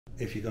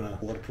if you're gonna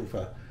waterproof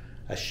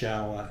a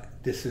shower,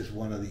 this is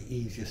one of the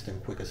easiest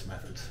and quickest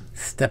methods.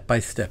 Step by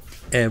step,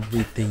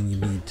 everything you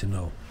need to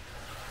know.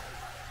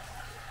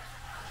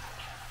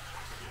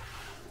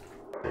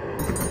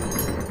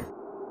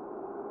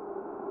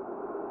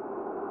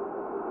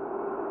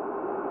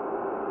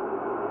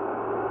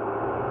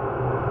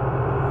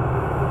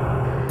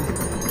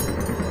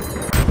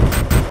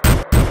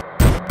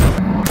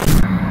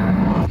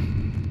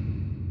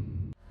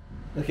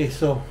 Okay,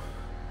 so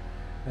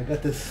I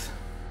got this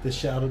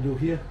shower to do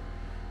here.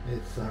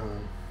 It's a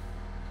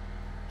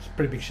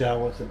pretty big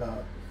shower. It's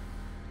about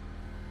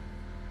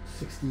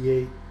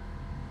 68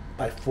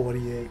 by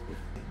 48,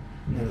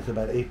 and it's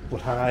about 8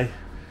 foot high.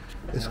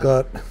 It's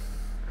got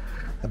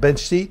a bench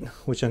seat,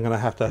 which I'm gonna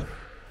have to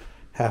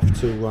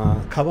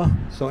cover.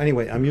 So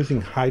anyway, I'm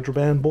using Hydro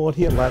Ban Board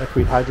here,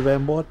 Laticrete Hydro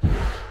Ban Board,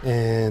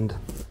 and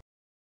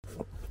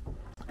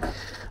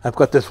I've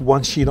got this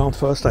one sheet on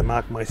first. I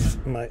mark my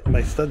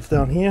studs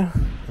down here,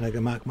 and I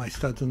can mark my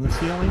studs in the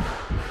ceiling.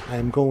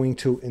 I'm going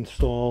to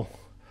install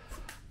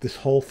this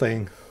whole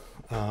thing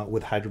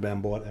with Hydro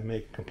Ban Board and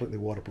make it completely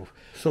waterproof.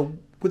 So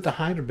with the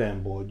Hydro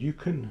Ban Board, you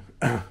can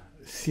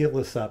seal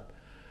this up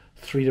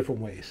 3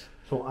 different ways.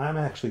 So I'm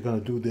actually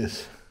going to do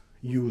this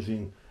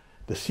using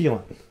the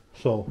sealant.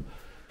 So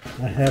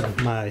I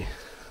have my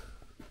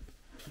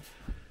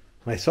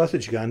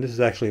sausage gun. This is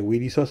actually a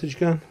weedy sausage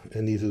gun,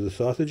 and these are the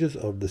sausages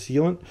of the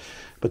sealant,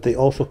 but they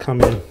also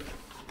come in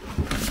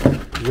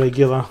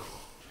regular.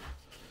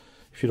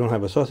 If you don't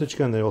have a sausage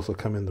gun, they also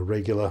come in the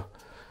regular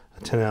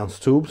 10-ounce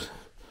tubes.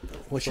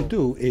 What you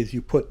do is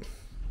you put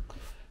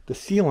the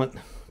sealant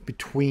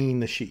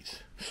between the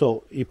sheets.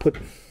 So you put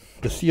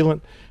the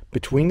sealant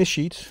between the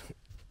sheets,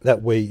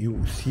 that way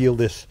you seal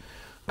this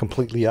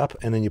completely up,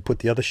 and then you put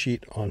the other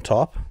sheet on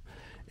top,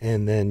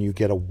 and then you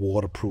get a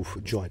waterproof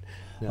joint.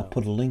 I'll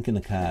put a link in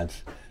the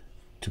cards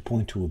to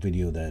point to a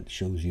video that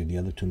shows you the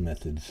other 2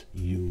 methods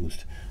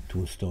used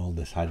to install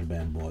this Hydro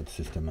Ban Board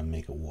system and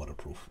make it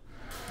waterproof.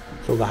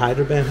 So the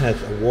Hydro Ban has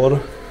a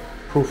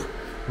waterproof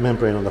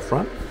membrane on the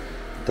front,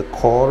 the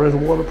core is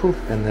waterproof,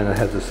 and then it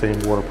has the same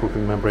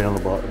waterproofing membrane on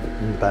the bottom,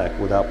 in the back,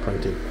 without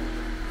printing.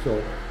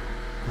 So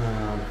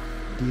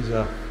these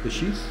are the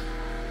sheets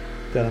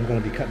that I'm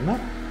going to be cutting up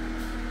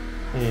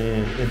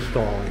and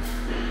installing.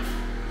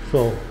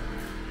 So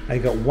I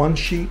got one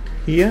sheet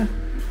here.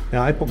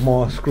 Now I put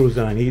more screws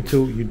than I need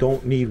to. You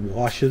don't need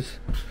washers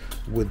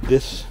with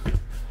this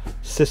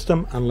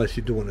system unless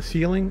you're doing a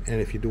ceiling,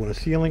 and if you're doing a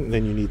ceiling,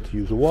 then you need to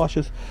use the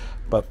washers.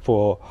 But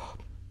for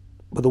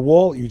the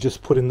wall, you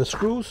just put in the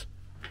screws.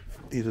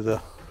 These are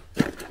the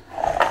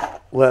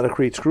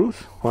Laticrete screws,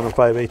 1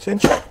 5/8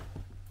 inch.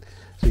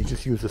 So you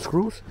just use the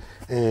screws,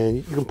 and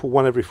you can put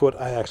one every foot.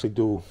 I actually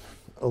do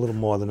a little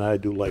more than that. I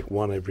do like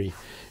 1 every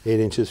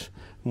 8 inches.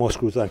 More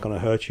screws aren't going to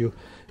hurt you.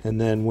 And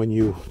then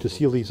to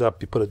seal these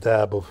up, you put a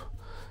dab of,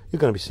 you're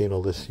going to be seeing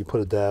all this, you put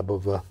a dab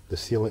of the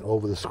sealant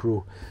over the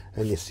screw,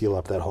 and you seal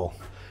up that hole.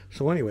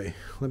 So anyway,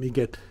 let me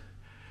get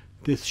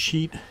this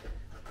sheet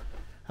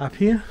up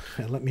here,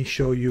 and let me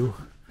show you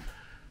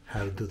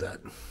how to do that.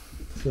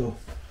 So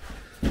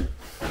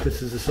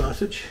this is the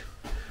sausage.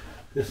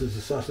 This is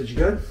the sausage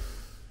gun.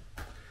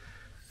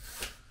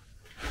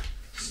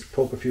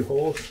 Poke a few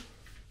holes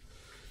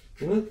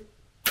in it.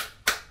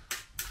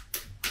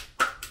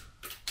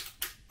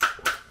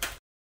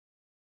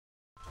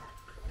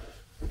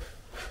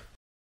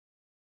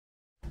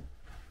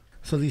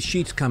 So these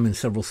sheets come in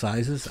several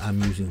sizes.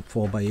 I'm using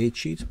 4x8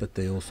 sheets, but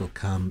they also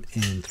come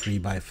in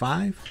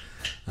 3x5.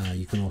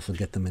 You can also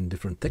get them in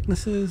different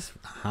thicknesses,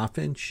 1/2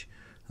 inch,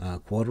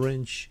 1/4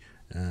 inch,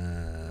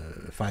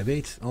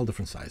 5/8, all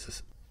different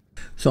sizes.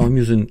 So I'm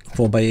using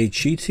 4x8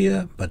 sheets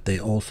here, but they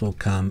also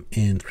come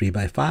in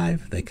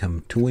 3x5. They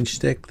come 2-inch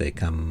thick, they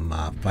come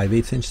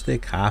 5/8 inch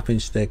thick, 1/2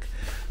 inch thick,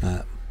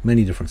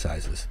 many different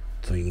sizes.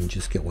 So you can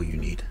just get what you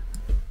need.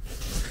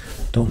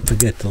 Don't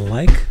forget to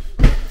like,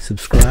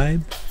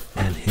 subscribe,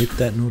 and hit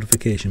that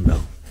notification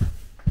bell.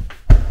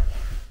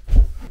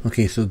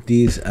 Okay, so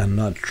these are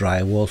not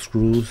drywall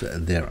screws,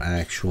 they're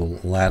actual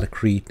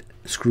Laticrete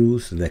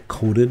screws. They're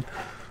coated.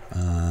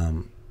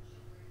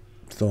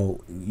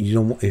 So you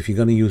don't, if you're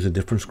going to use a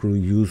different screw,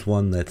 use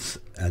one that's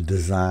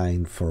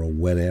designed for a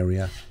wet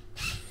area,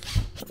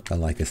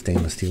 like a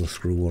stainless steel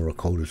screw or a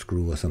coated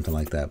screw or something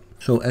like that.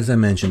 So as I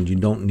mentioned, you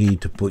don't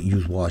need to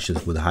use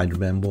washers with a Hydro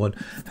Ban Board.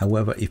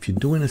 However, if you're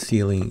doing a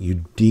ceiling,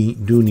 you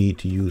do need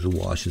to use the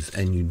washers,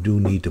 and you do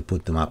need to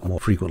put them up more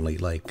frequently,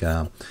 like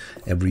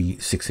every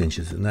 6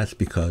 inches, and that's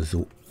because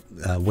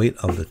the weight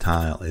of the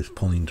tile is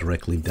pulling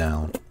directly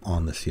down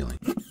on the ceiling.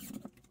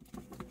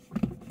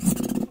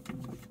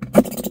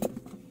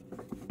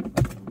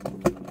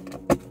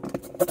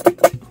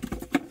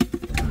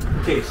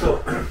 Okay,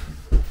 so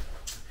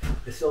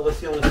the silver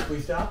seal is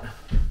squeezed out.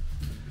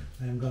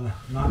 I'm gonna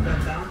knock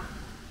that down.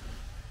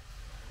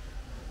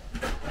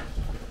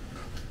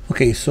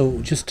 Okay,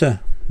 so just to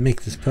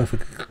make this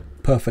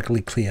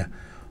perfectly clear,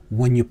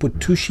 when you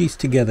put 2 sheets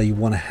together, you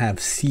want to have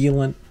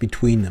sealant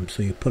between them.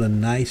 So you put a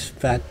nice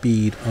fat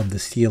bead of the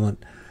sealant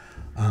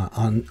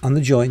on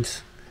the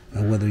joints,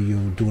 whether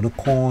you're doing a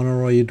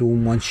corner or you're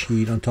doing one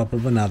sheet on top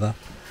of another,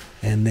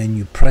 and then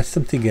you press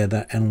them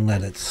together and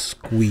let it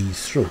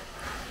squeeze through.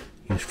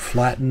 You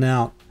flatten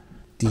out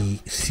the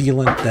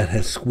sealant that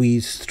has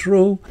squeezed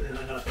through. And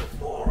I'm going to put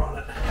more on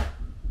it.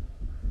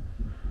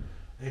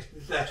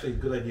 It's actually a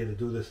good idea to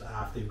do this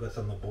after you've got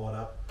something board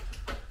up,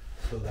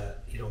 so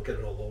that you don't get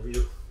it all over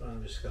you. But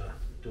I'm just going to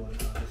do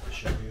it now just to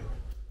show you.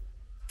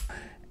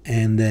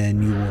 And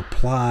then you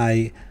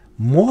apply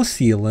more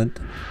sealant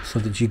so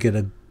that you get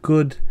a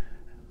good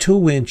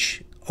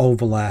 2-inch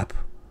overlap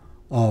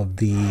of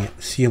the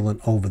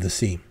sealant over the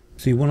seam.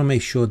 So you want to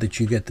make sure that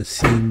you get the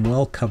seam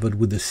well covered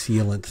with the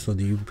sealant so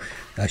that you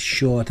are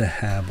sure to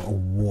have a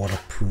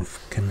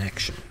waterproof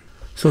connection.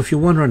 So if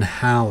you're wondering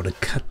how to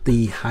cut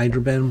the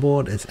Hydro Ban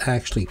board, it's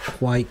actually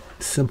quite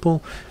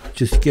simple.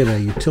 Just get a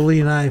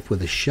utility knife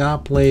with a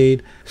sharp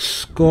blade,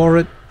 score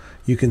it,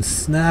 you can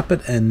snap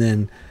it, and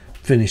then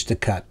finish the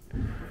cut.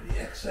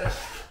 The excess.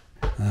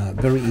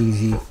 Very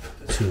easy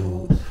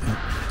to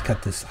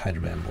cut this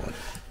Hydro Ban board.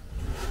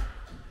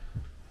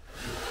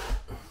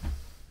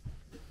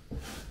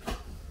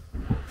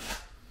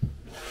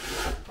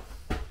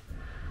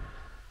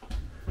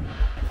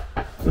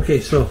 Okay,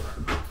 so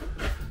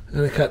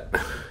I'm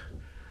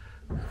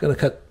gonna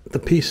cut the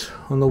piece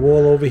on the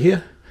wall over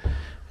here,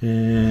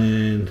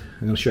 and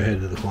I'm gonna show you how to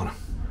do the corner.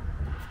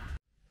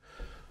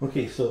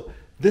 Okay, so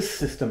this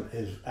system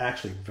is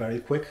actually very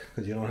quick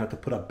because you don't have to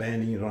put up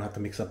banding, you don't have to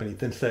mix up any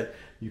thinset.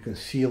 You can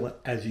seal it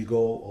as you go,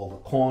 all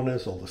the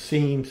corners, all the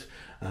seams,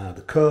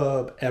 the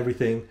curb,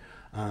 everything.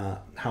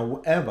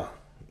 However,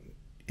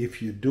 if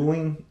you're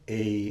doing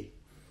a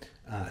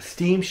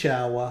steam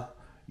shower,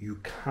 you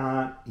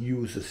can't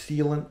use the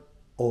sealant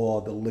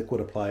or the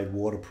liquid applied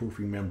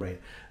waterproofing membrane.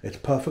 It's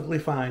perfectly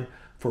fine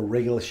for a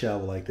regular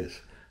shower like this.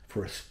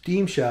 For a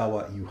steam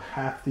shower, you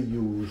have to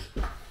use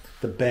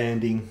the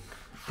banding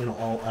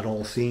at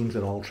all seams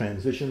and all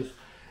transitions.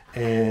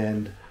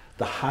 And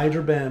the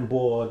Hydro Ban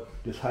board,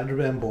 this Hydro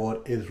Ban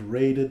board is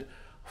rated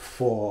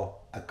for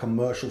a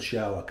commercial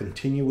shower,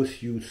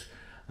 continuous use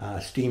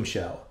steam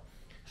shower.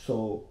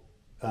 So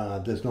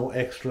there's no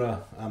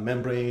extra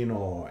membrane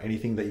or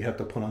anything that you have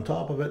to put on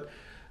top of it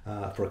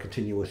for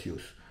continuous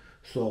use.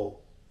 So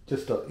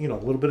just a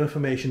little bit of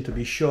information to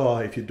be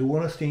sure. If you're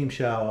doing a steam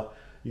shower,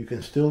 you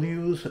can still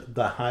use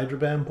the Hydro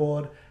Ban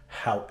board.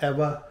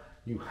 However,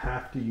 you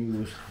have to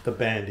use the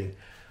banding.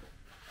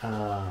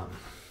 And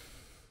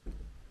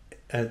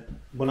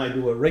when I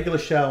do a regular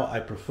shower, I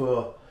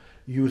prefer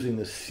using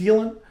the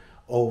sealant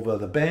over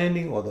the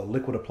banding or the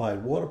liquid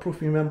applied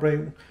waterproofing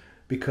membrane,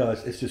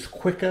 because it's just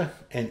quicker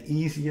and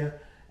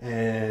easier,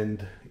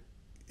 and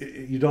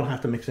you don't have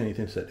to mix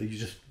anything. You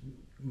just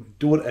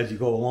do it as you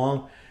go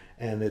along,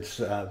 and it's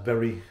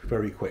very,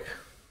 very quick.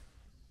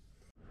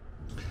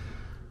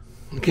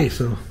 Okay,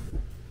 so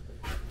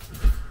I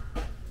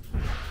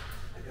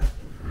got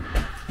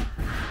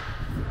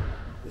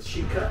the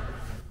sheet cut.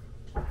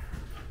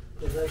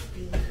 The nice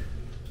bead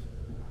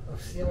of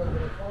sealant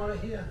in the corner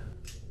here.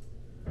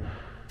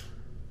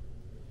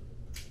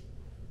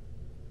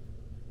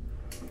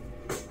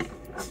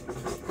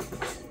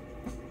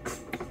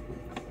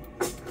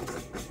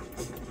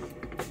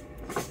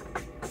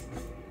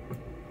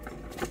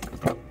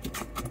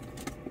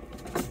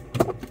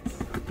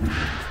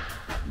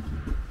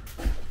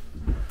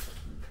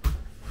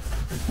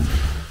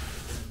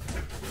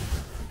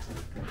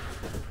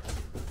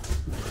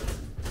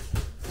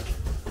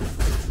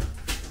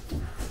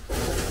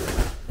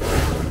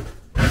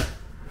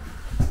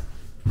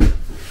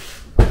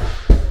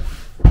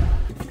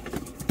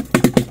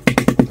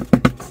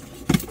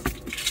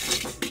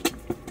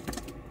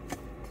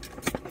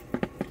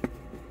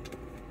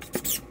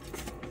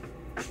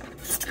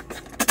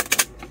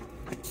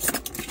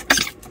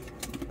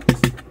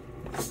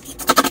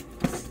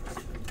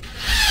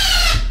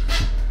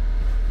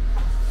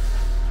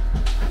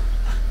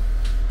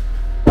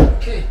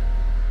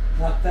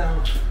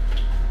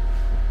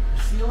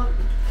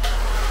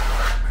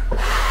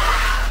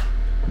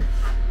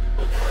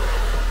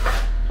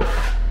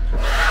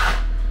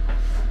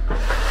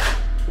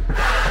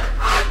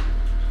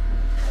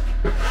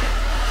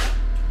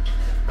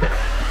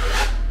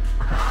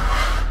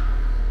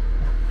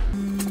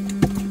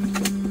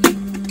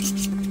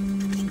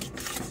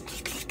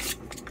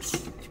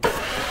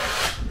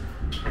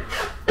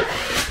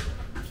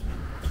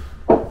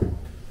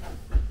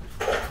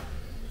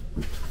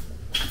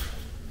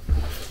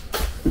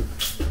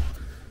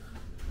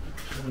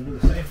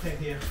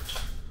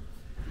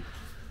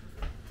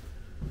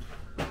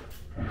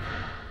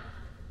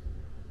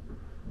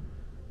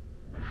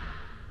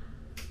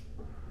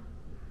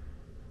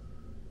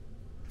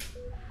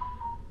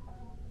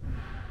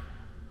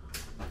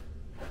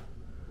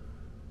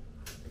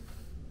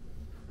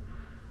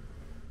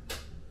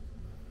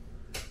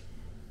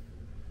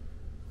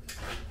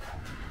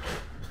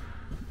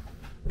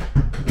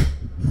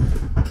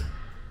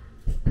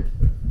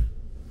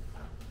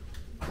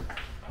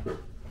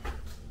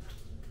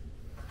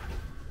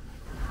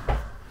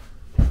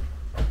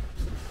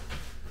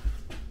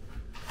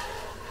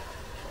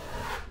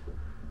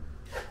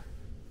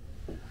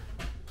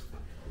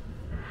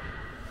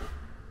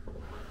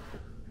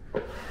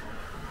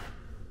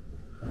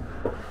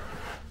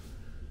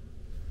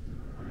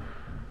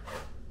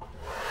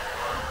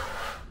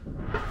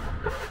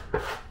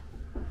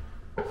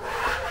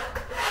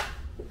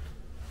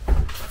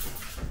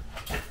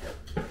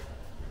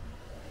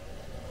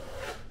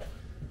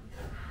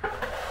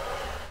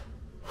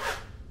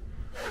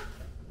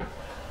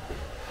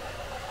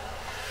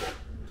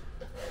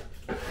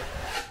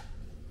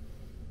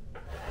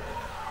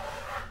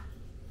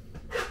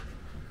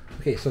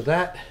 Okay, so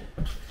that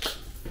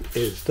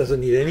doesn't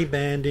need any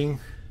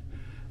banding.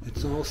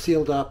 It's all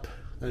sealed up.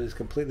 That is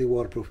completely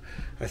waterproof.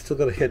 I still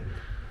got to hit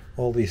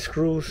all these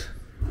screws,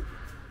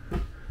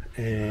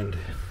 and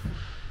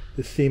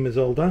this seam is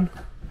all done.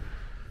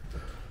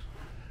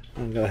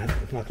 I'm gonna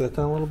knock that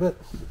down a little bit.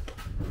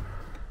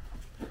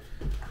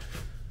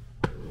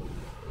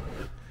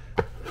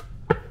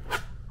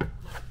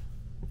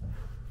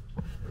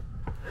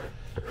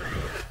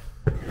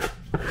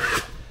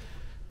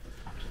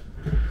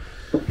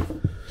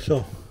 So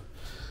I'm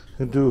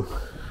gonna do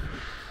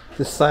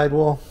this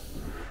sidewall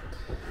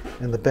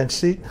and the bench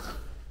seat,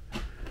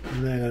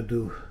 and then I'm gonna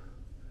do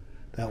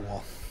that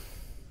wall.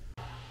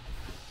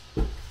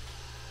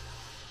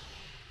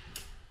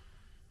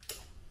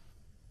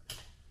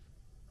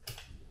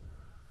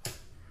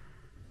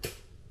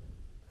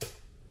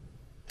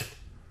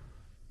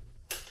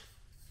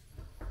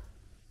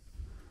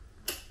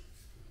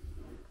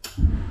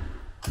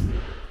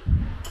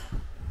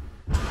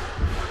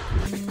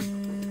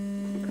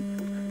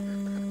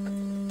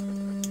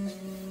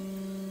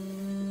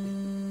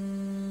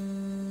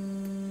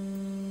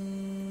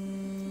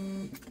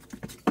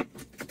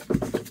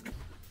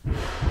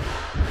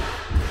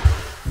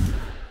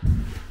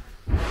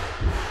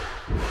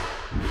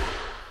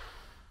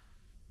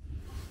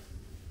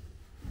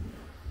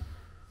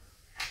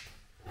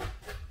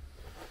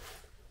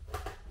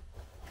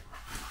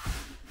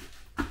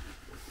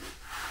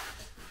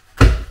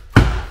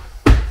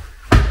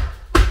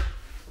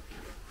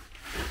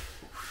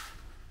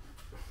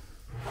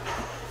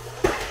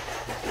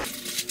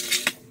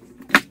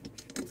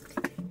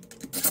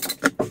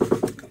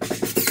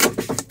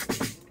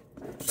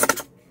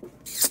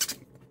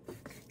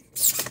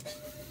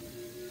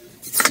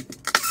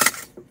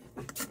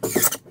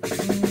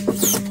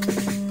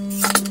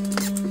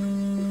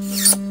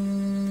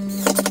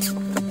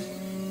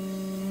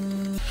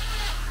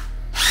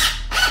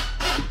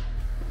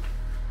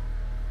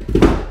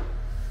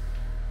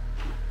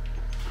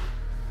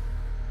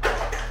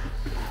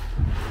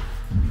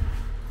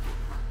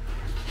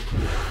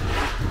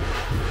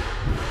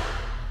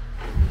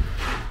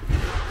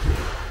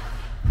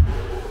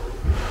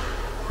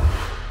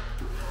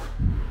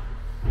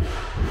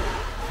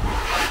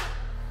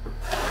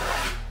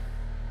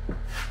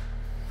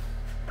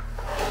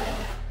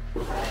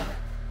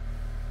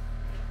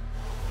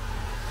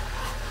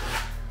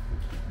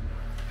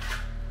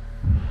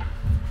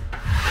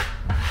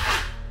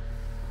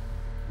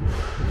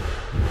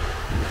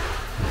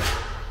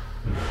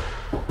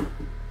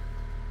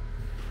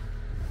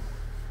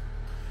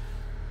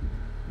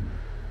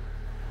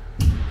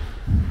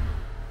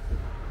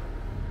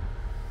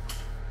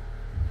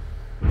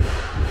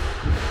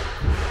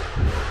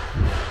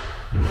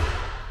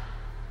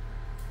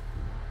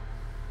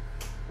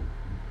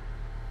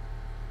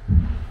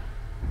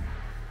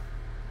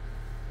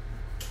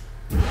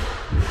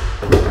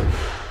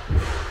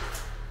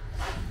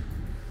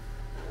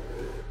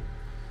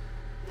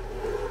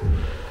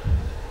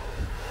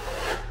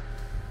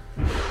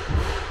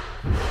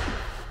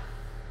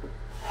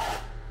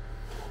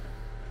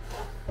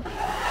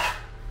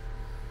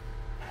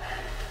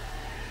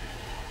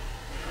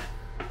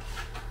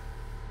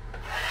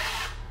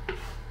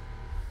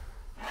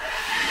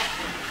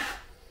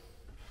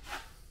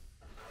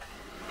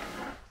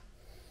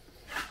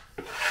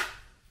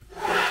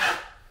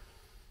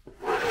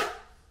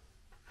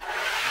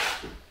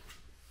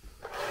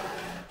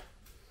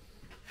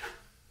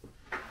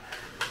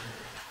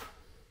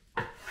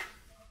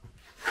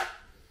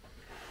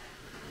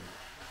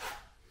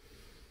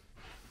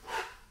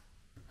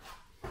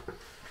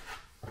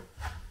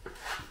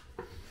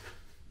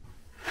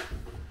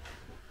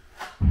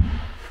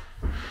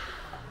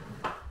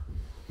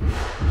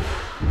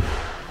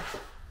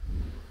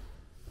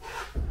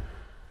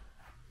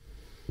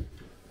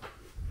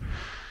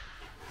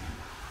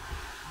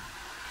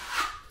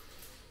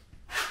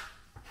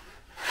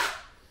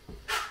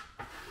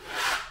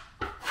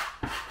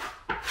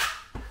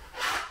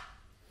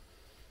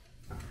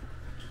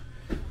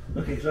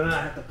 Okay, so now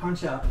I have to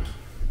punch out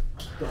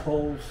the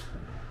holes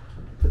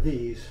for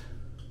these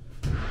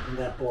in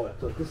that board.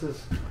 So this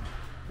is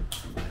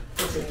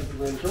the easy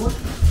way to do it.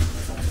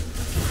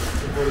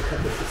 We've already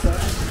cut this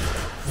aside.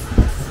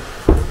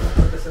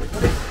 Put this in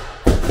place.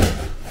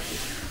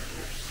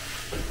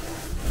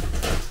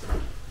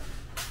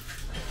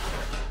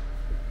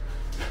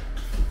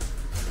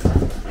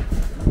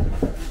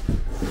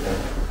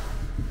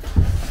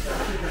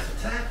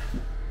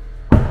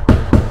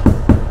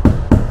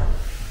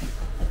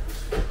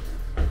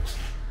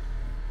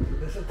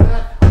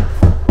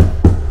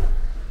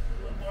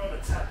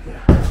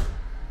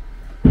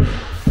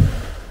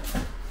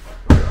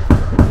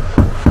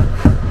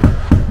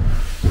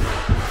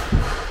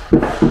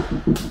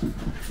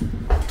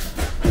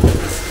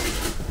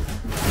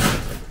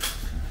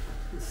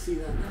 See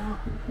that now?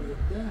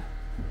 Right there.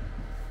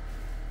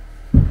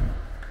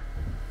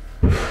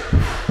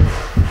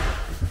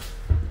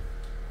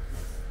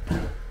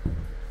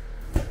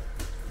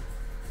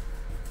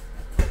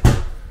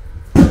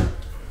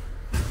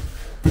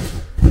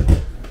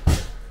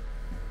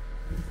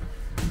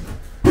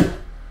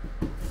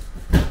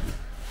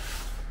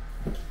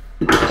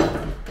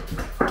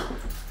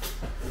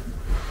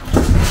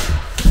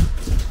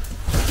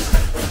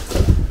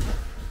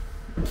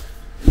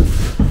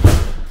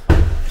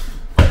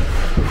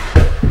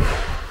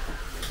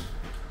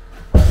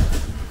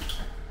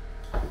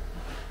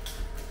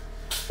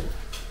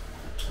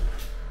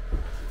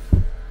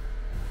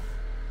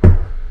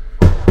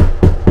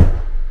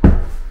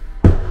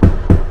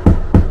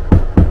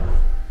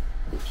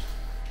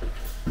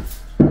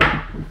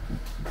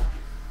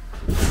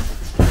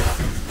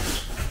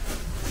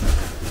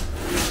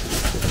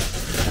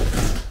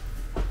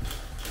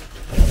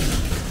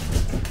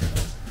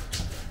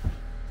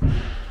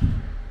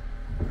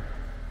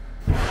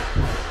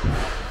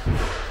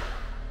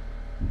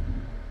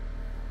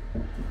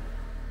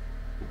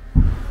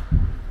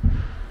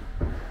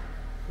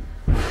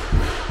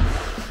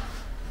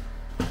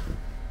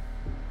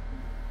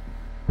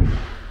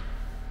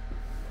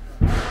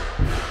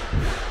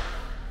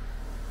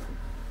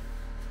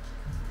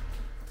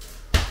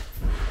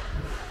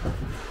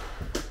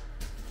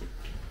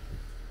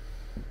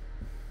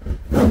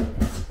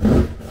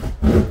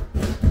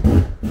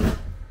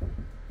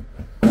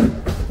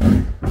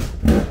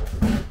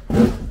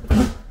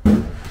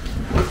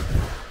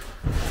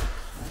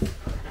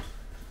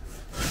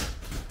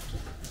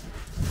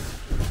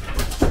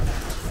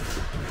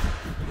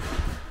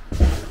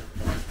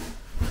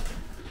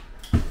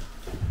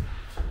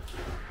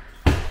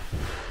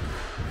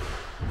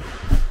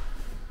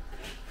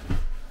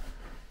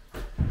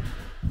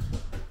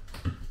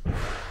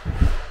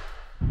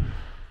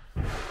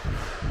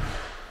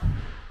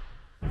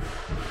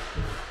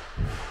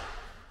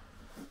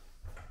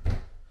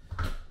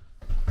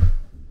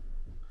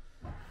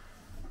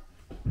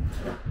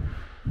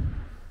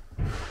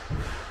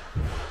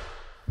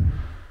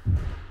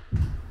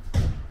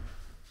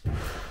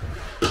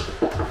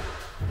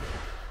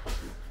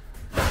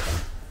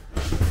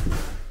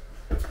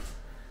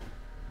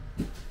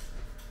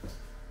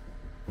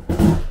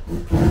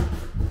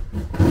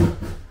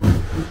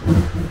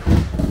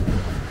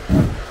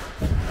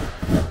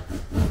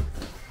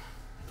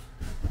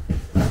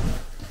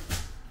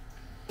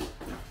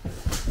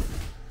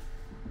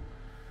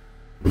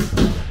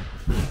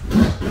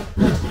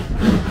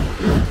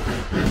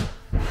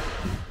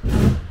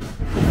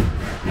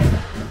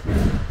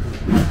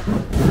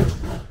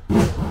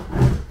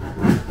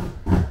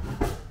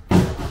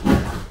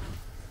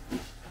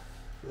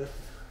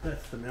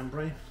 That's the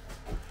membrane.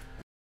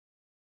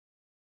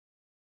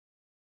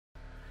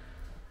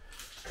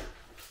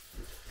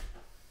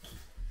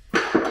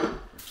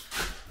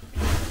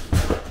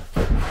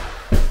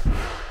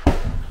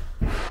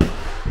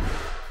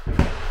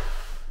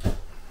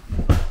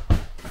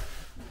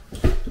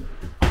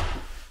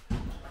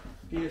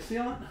 Here,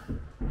 sealant.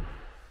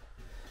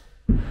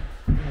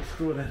 I'll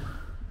screw it in.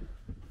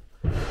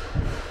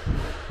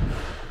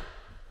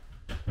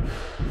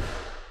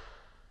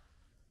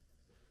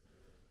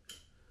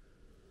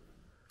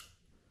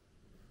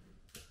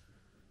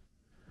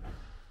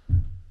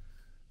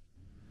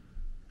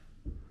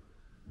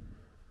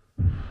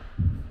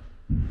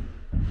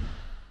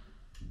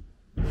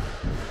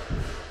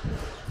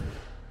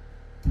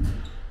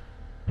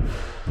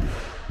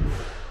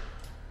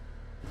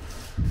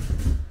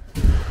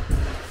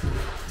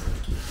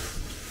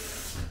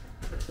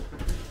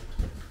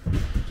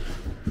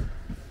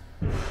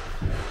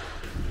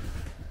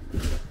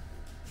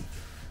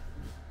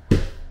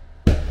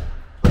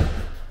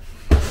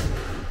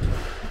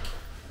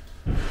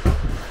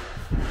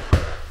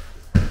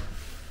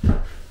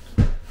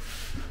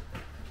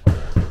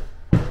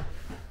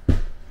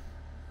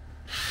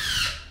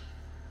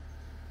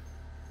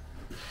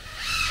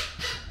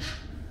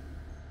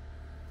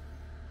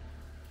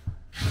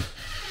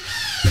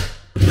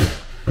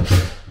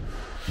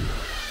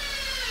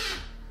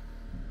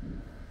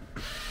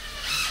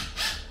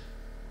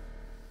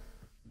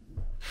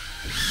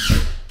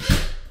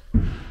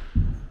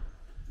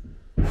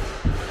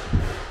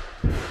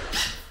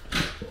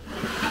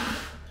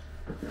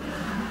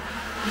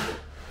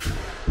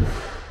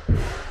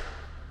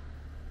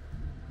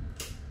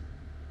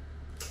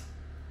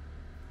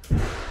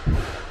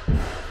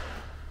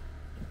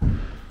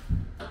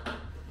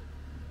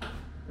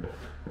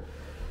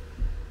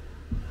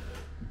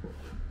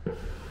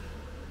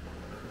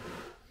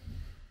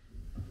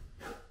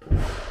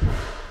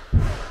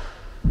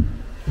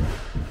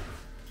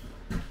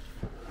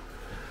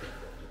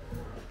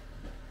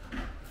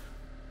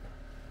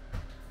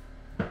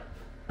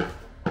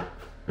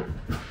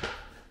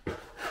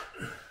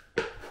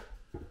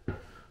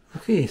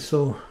 Okay,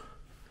 so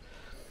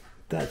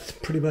that's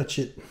pretty much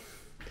it.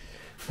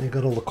 I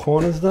got all the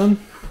corners done.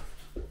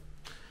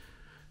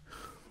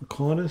 The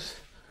corners.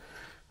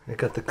 I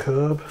got the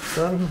curb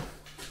done.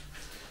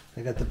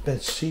 I got the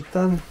bed sheet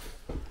done.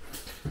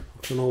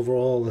 Looking over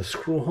all the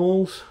screw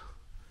holes.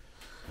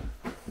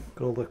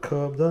 Got all the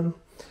curb done.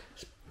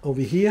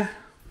 Over here,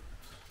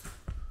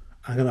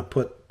 I'm gonna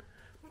put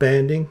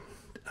banding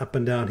up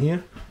and down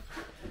here.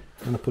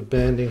 I'm gonna put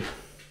banding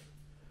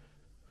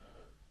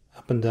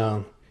up and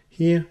down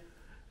here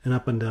and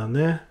up and down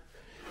there.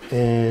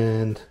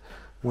 And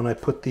when I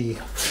put the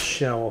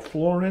shower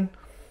floor in,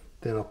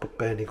 then I'll put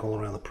banding all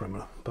around the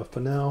perimeter. But for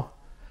now,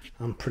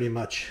 I'm pretty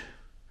much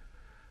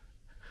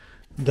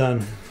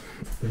done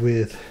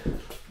with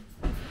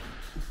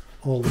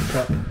all the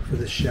prep for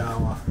the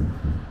shower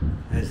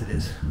as it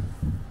is.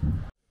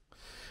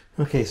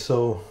 Okay,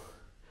 so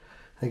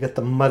I got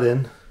the mud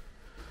in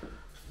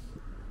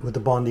with the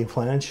bonding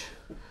flange.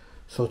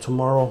 So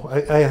tomorrow,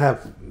 I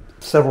have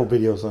several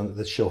videos on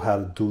that show how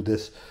to do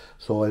this,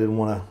 so I didn't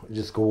want to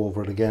just go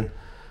over it again.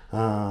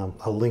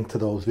 I'll link to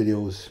those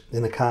videos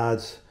in the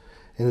cards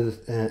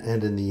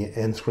and in the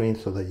end screen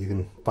so that you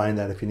can find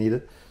that if you need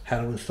it.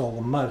 How to install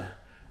the mud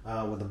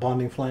with the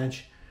bonding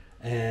flange.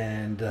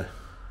 And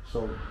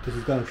so this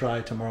is going to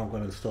dry. Tomorrow I'm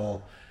going to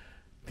install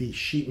the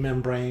sheet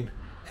membrane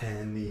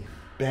and the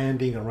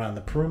banding around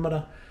the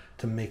perimeter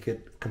to make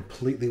it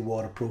completely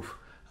waterproof.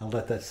 I'll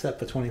let that set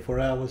for 24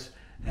 hours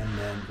and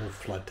then we'll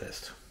flood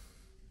test.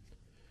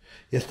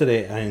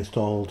 Yesterday I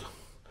installed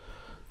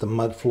the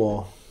mud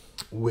floor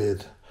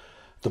with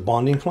the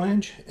bonding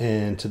flange,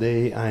 and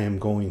today I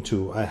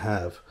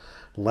have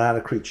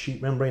Laticrete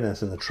sheet membrane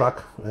that's in the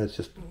truck. It's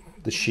just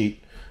the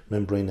sheet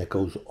membrane that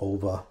goes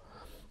over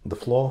the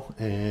floor,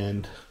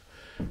 and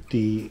I'm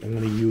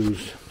going to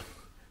use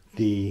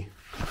the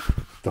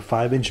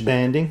 5-inch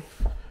banding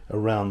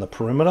around the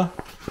perimeter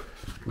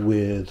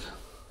with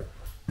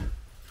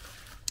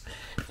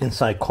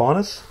inside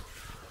corners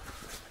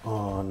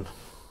on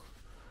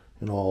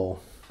in all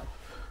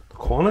the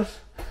corners.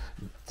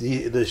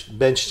 The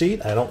bench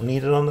seat, I don't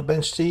need it on the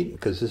bench seat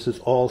because this is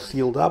all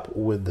sealed up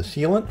with the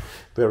sealant.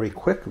 Very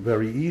quick,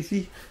 very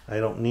easy. I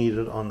don't need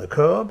it on the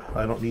curb.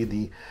 I don't need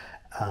the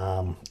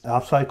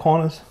outside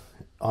corners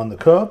on the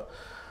curb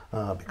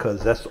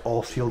because that's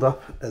all sealed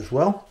up as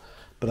well.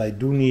 But I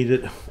do need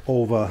it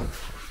over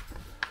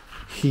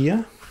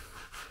here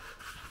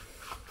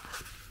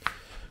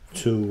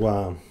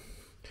to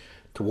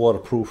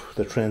waterproof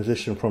the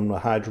transition from the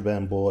Hydro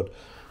Ban board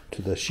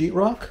to the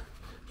sheetrock.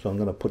 So I'm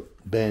going to put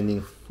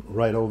banding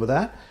right over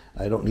that.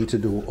 I don't need to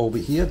do over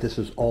here. This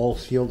is all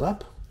sealed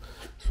up.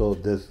 So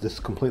this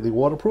is completely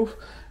waterproof.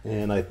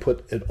 And I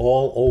put it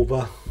all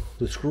over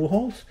the screw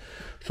holes.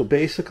 So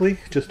basically,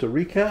 just to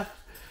recap,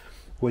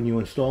 when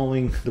you're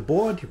installing the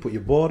board, you put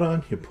your board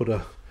on, you put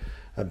a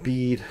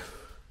bead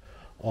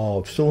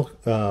of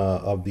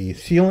the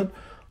sealant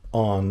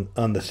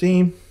on the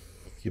seam.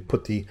 You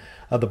put the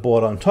other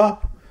board on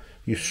top.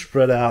 You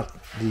spread out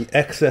the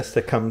excess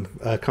that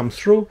comes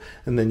through,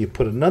 and then you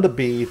put another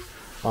bead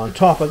on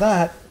top of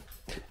that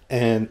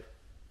and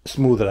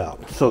smooth it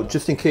out. So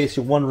just in case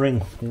you're wondering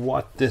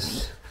what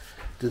this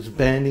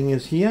banding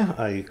is here,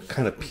 I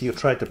kind of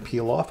tried to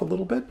peel off a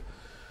little bit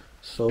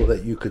so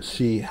that you could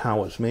see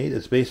how it's made.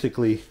 It's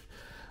basically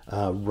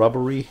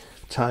rubbery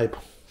type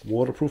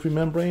waterproofing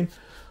membrane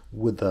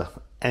with the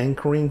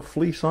anchoring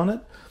fleece on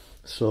it.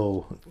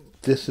 So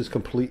this is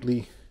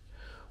completely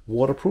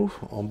waterproof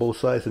on both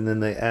sides, and then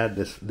they add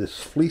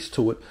this fleece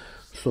to it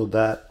so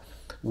that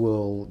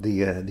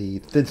the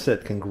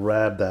thinset can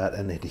grab that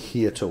and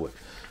adhere to it.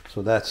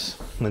 So this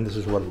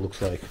is what it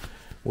looks like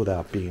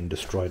without being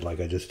destroyed like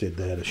I just did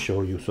there to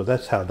show you. So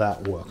that's how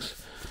that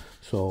works.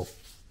 So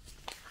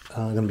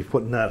I'm going to be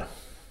putting that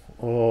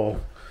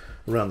all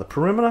around the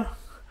perimeter.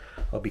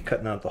 I'll be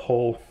cutting out the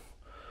hole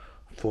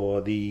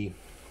for the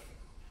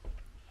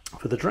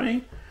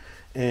drain,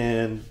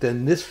 and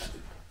then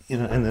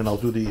and then I'll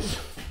do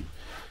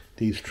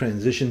these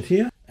transitions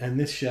here, and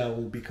this shower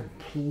will be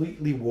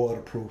completely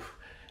waterproof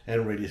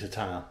and ready to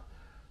tile.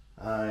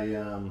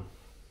 I'm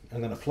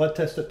going to flood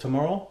test it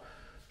tomorrow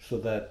so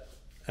that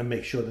I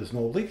make sure there's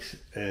no leaks.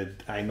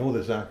 And I know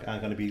there's aren't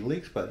going to be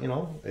leaks, but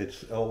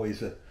it's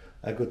always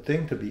a good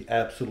thing to be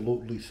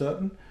absolutely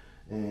certain.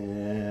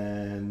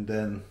 And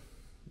then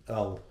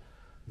I'll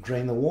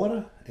drain the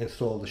water,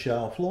 install the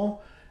shower floor,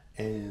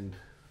 and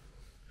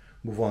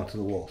move on to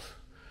the walls.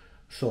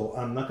 So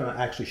I'm not going to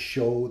actually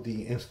show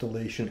the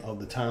installation of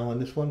the tile on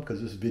this one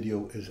because this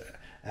video is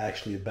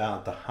actually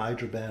about the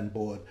Hydro Ban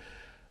board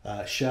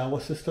shower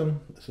system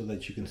so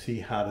that you can see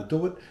how to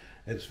do it.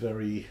 It's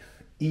very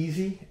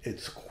easy,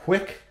 it's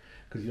quick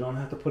because you don't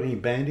have to put any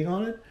banding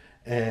on it,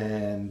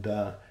 and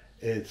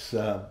it's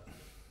a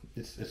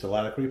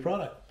Laticrete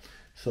product.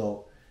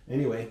 So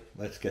anyway,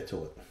 let's get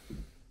to it.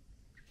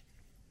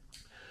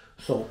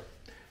 So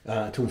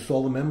to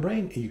install the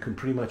membrane, you can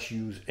pretty much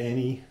use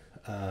any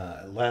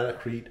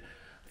Laticrete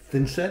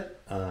thinset.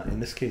 In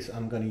this case,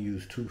 I'm going to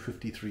use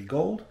 253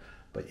 gold,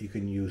 but you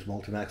can use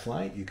Multimax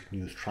Light, you can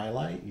use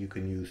Tri-Light, you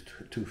can use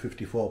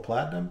 254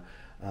 platinum.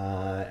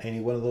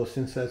 Any one of those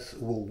thinsets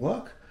will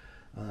work.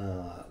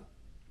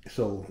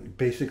 So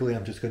basically,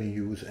 I'm just going to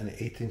use an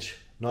 1/8"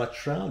 notch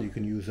trowel. You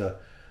can use a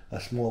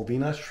small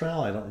V-notch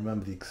trowel. I don't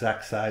remember the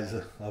exact size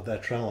of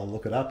that trowel. I'll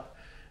look it up,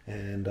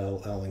 and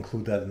I'll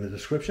include that in the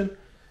description.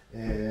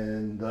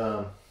 And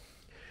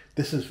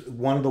this is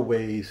one of the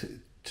ways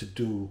to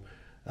do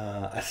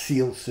a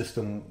sealed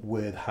system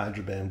with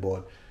Hydro Ban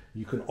board.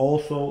 You can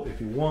also,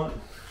 if you want,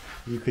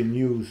 you can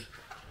use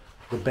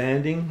the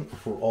banding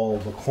for all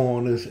the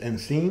corners and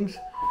seams.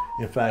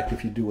 In fact,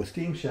 if you do a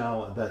steam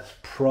shower, that's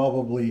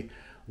probably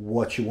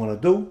what you want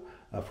to do.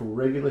 For a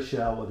regular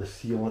shower, the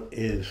sealant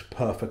is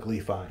perfectly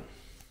fine.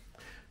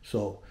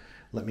 So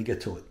let me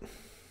get to it.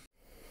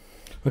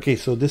 Okay,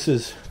 so this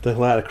is the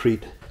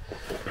Laticrete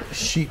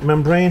sheet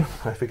membrane.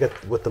 I forget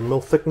what the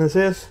mil thickness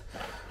is.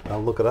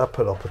 I'll look it up,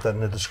 but I'll put that in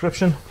the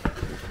description.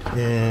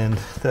 And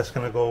that's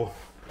going to go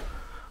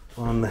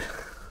on the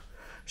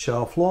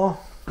shower floor.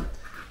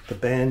 The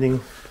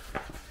banding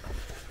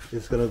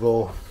is going to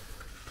go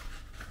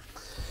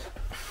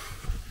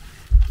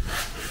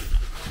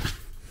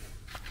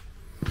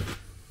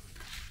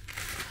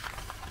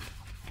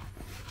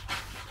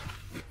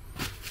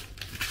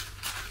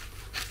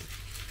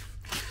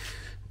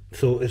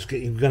so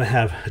you're going to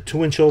have a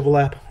 2-inch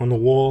overlap on the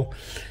wall.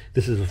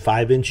 This is a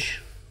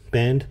 5-inch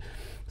band,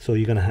 So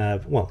you're going to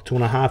have, well,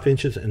 2.5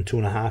 inches and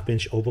 2.5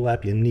 inch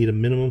overlap. You need a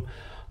minimum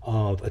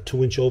of a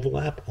 2-inch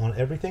overlap on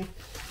everything.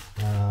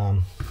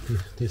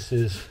 This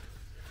is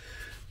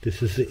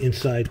the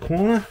inside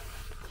corner.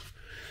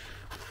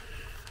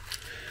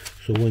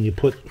 So when you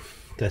put,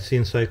 that's the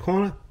inside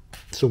corner.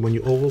 So when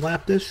you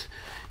overlap this,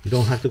 you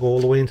don't have to go all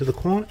the way into the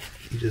corner.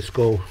 You just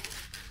go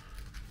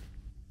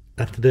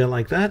up to there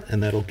like that,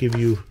 and that'll give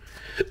you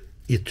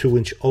your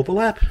 2-inch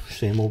overlap.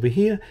 Same over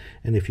here.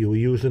 And if you were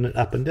using it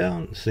up and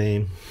down,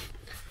 same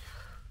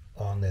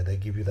on there. They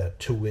give you that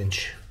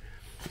 2-inch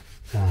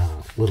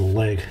little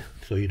leg,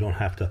 so you don't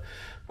have to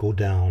go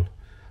down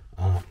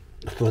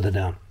further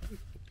down.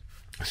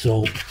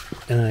 So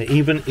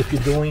even if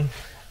you're doing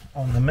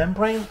on the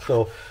membrane,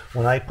 so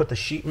when I put the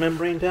sheet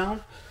membrane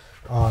down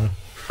on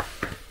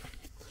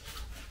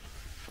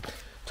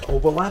to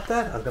overlap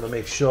that, I'm going to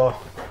make sure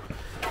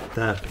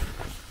that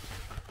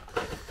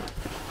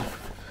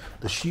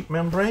the sheet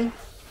membrane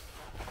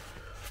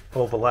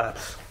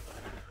overlaps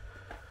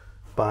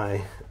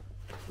by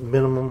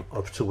minimum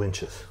of 2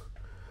 inches.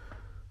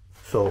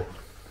 So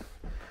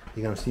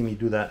you're going to see me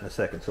do that in a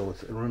second. So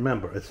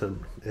remember, it's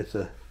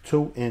a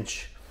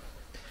 2-inch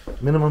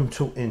minimum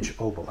 2-inch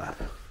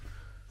overlap.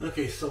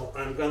 Okay, so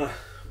I'm gonna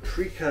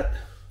pre-cut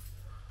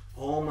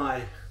all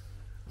my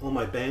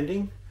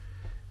banding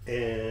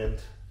and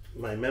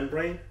my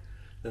membrane.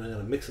 Then I'm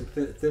gonna mix some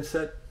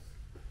thinset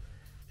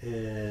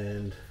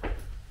and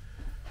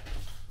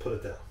put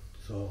it down.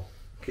 So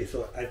okay,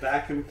 so I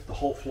vacuumed the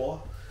whole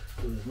floor,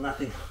 so there's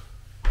nothing.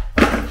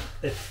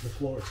 The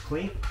floor is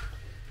clean.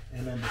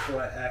 And then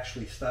before I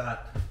actually start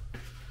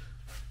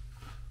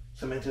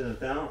cementing it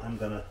down, I'm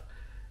gonna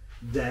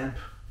damp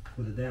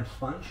with a damp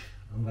sponge.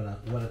 I'm gonna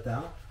wet it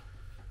down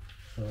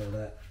so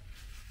that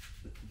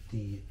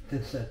the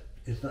thinset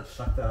is not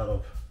sucked out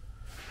of,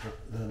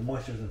 the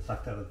moisture isn't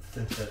sucked out of the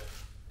thinset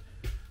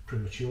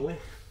prematurely.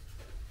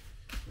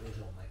 There's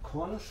all my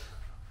corners.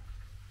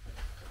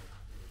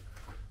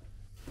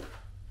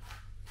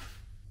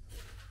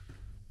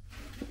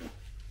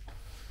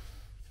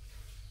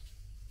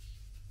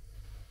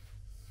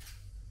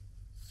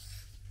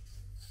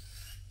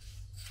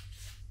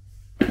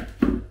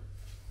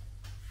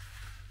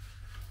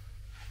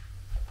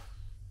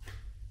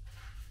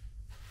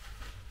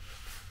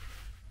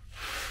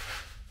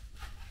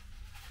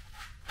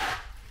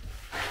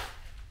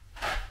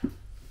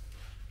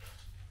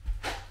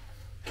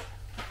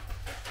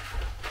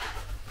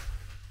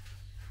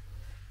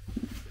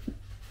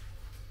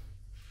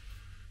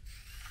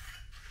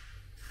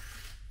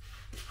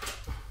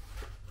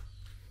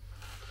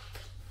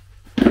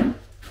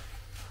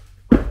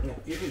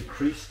 You can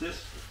crease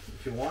this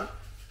if you want.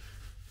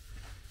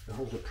 It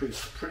holds the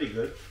crease pretty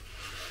good.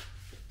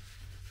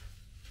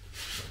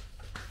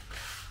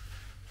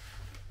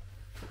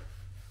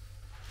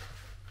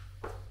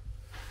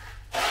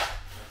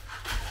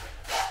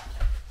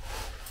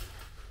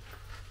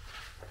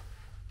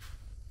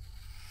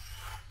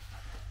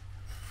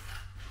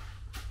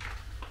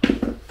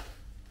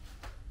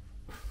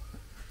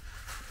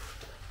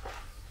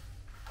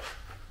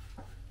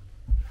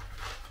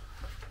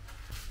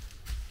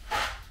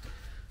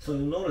 So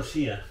you'll notice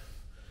here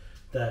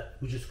that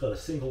we just got a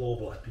single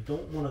overlap. You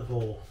don't want to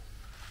go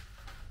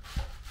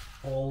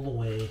all the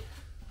way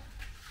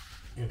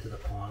into the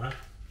corner.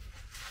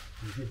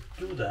 If you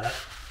do that,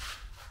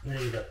 now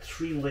you got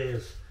 3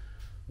 layers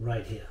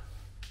right here.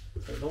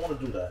 So you don't want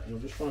to do that. You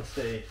just want to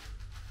stay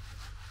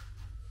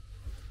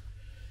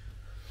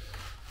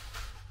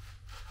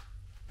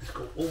just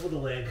go over the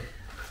leg,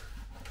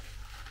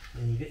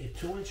 and you get your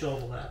 2-inch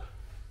overlap.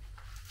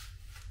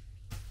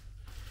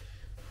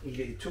 You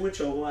get your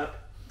 2-inch overlap,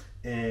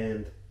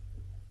 and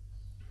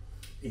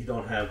you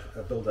don't have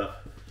a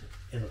buildup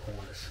in the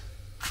corners.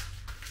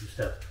 You just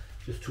have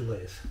just 2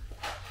 layers.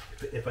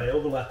 If I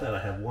overlap that,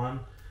 I have 1,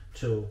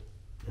 2,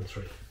 and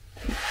 3.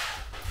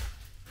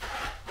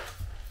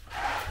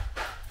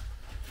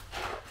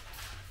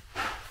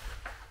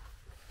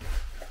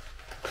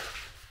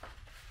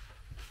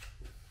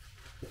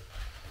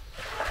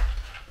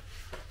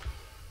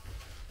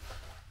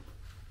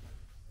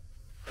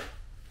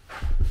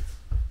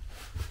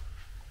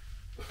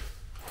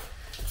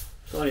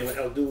 So anyway,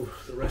 I'll do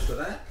the rest of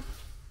that.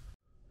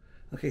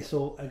 Okay,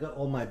 so I got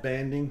all my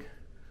banding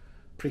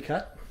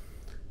pre-cut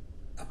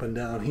up and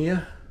down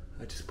here.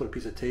 I just put a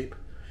piece of tape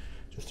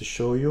just to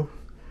show you.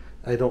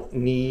 I don't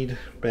need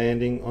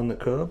banding on the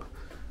curb,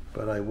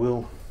 but I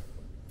will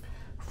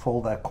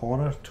fold that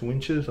corner 2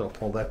 inches. I'll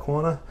fold that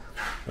corner,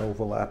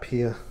 overlap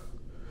here,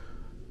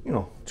 you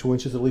know, 2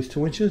 inches, at least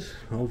 2 inches.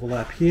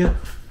 Overlap here,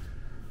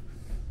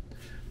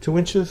 2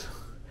 inches.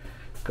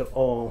 Got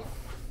all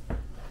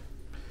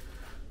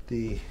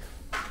the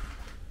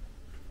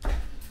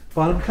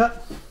bottom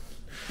cut.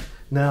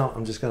 Now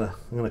I'm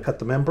gonna cut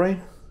the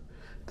membrane,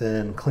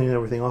 then clean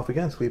everything off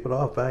again, sweep it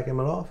off,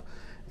 vacuum it off,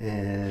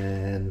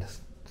 and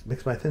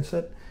mix my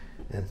thinset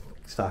and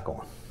start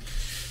going.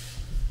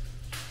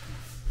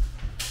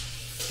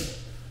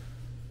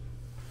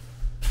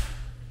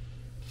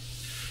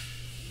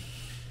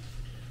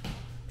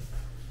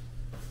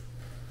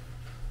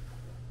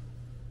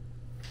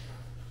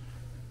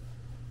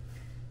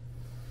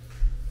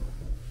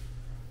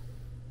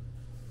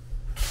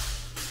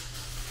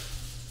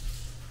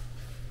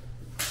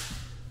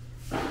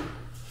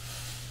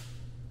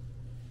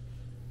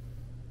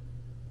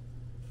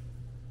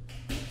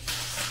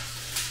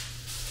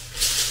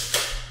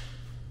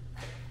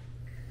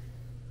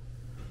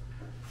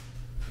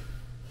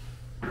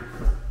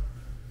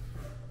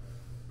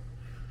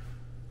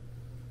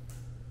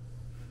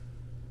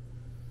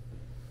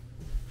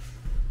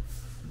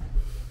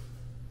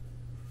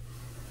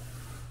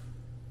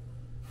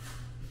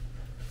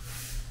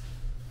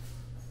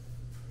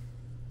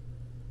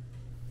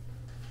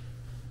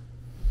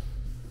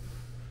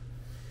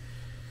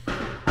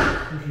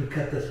 can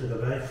cut this with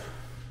a knife,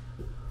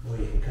 or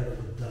you can cut it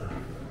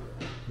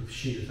with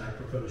shears. I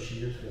prefer the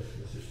shears because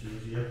it's just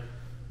easier.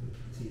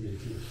 It's easy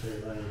to keep a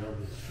straight line, you don't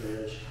need a straight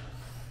edge.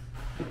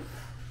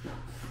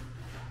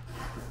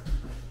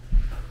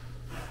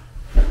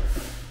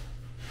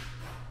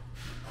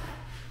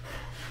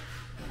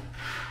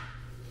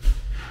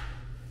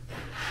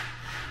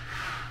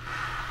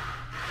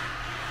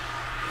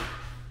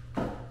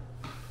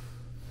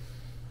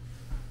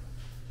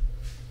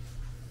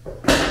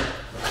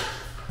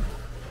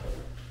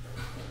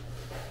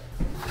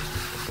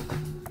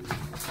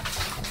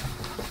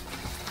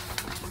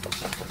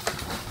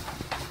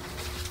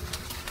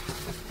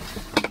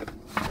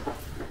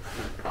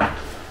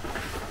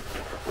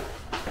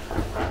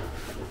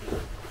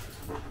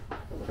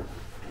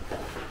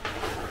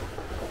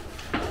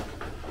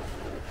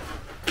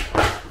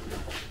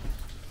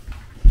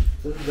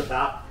 This is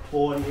about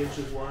 40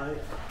 inches wide.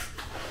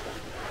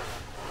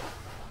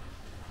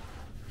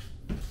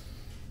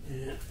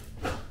 And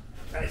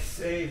I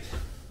saved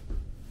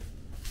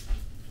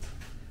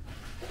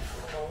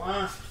the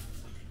last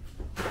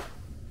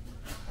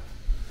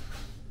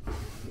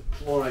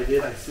floor I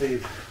did, I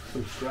saved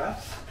some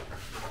scraps.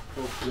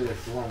 Hopefully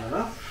it's long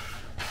enough.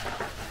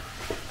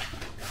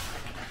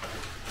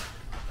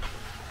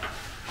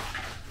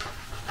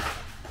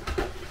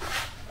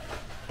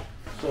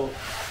 So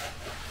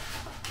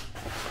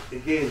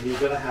again, you're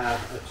going to have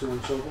a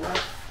 2-inch overlap.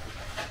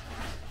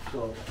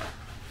 So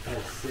I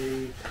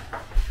saved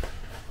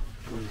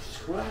these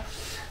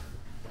scraps.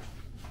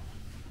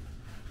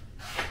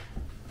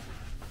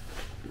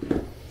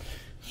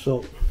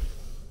 So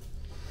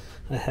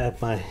I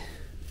have my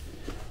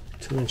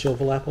 2-inch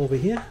overlap over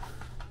here.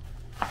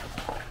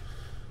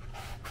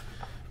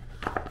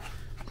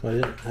 So I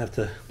didn't have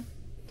to,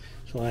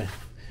 but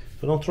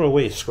don't throw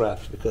away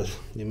scraps because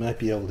you might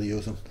be able to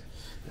use them.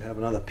 I have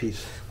another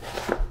piece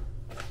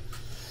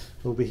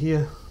over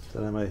here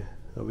that I might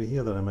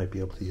be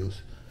able to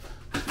use.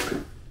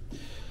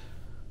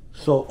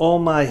 So all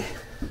my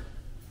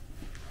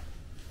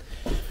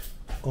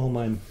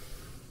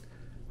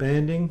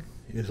banding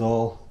is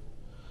all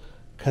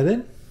cut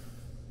in.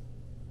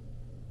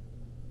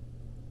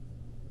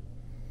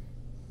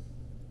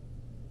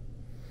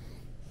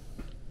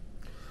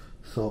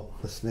 So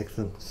let's make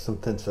some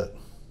thinset.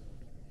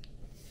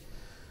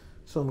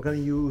 So I'm going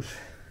to use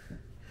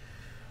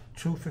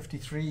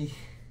 253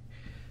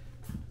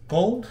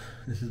 gold.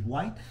 This is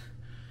white,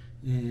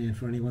 and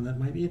for anyone that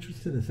might be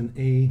interested, it's an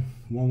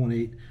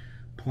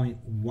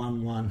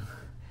A118.11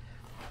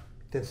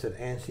 thinset,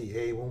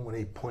 ANSI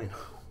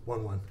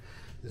A118.11.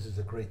 This is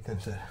a great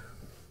thinset.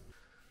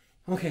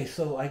 Okay,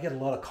 so I get a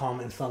lot of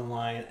comments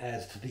online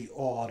as to the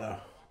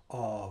order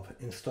of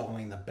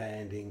installing the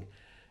banding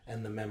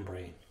and the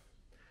membrane.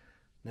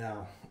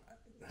 Now,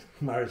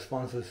 my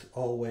response is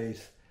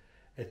always,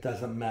 it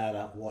doesn't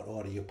matter what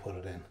order you put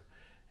it in.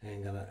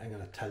 And I'm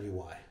gonna tell you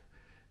why.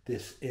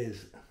 This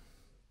is,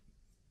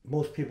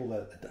 most people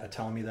that are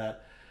telling me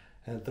that,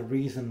 and the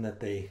reason that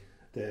they're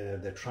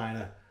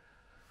trying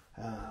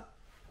to,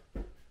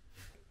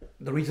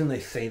 the reason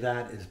they say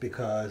that is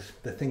because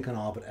they're thinking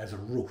of it as a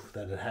roof,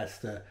 that it has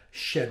to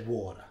shed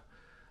water.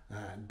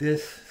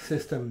 This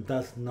system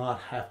does not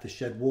have to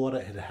shed water,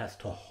 it has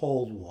to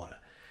hold water.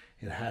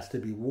 It has to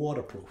be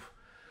waterproof.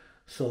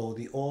 So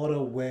the order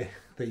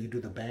that you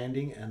do the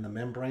banding and the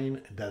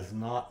membrane does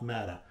not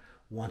matter.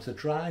 Once it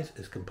dries,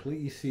 it's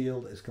completely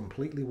sealed, it's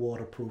completely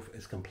waterproof,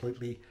 it's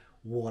completely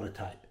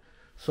watertight.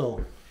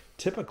 So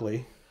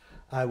typically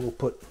I will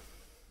put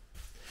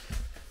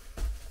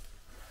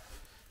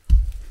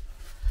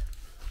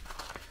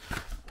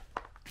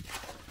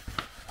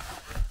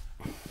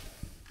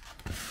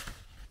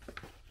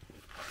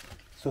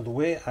the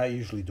way I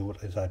usually do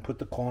it is I put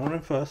the corner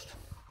in first,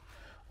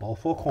 all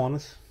 4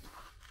 corners,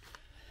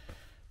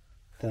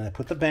 then I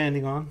put the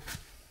banding on,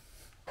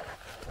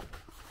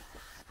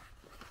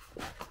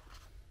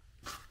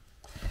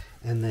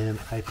 and then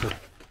I put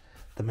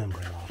the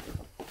membrane on.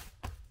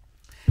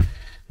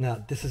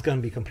 Now this is going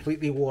to be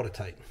completely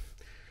watertight.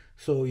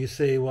 So you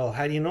say, well,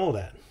 how do you know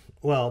that?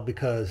 Well,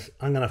 because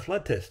I'm going to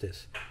flood test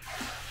this.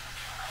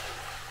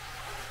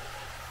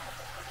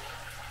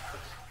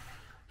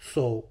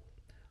 So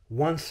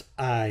once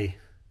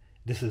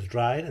this is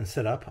dried and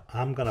set up,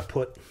 I'm going to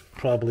put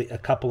probably a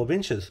couple of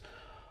inches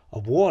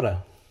of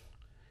water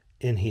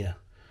in here.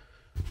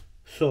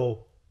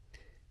 So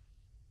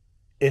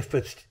if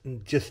it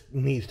just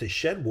needs to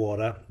shed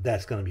water,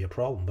 that's going to be a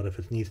problem. But if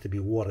it needs to be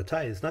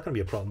watertight, it's not going to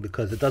be a problem,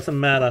 because it doesn't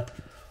matter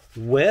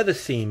where the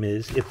seam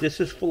is. If this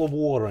is full of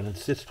water and it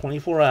sits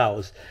 24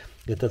 hours,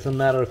 it doesn't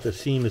matter if the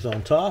seam is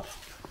on top,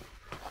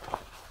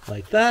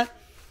 like that,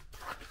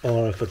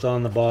 or if it's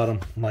on the bottom,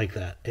 like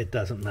that. It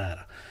doesn't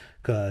matter,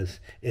 because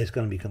it's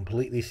going to be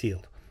completely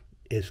sealed.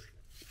 If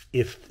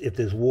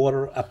there's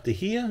water up to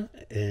here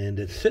and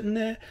it's sitting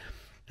there,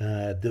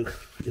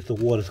 if the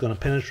water's going to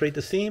penetrate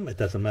the seam, it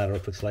doesn't matter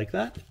if it's like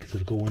that, because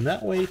it'll go in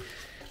that way,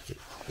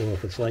 or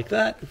if it's like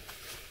that,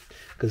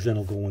 because then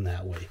it'll go in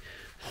that way.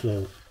 So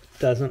it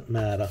doesn't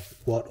matter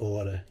what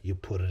order you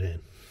put it in.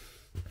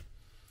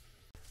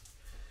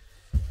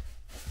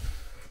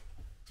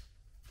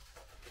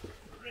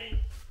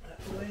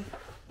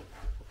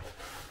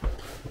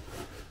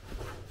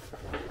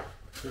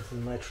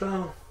 in my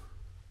trowel,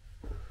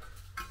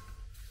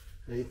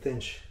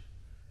 1/8"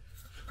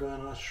 square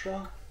notch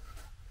trowel.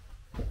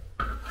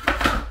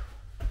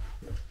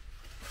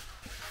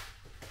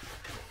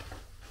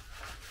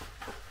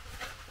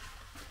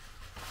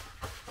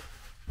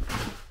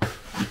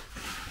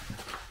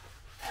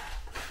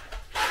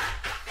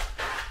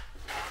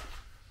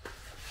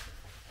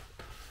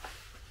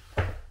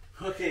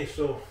 Okay,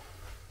 so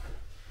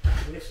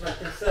mix my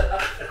thinset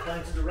up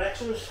according to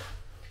directions.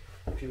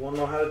 If you want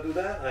to know how to do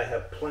that, I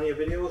have plenty of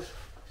videos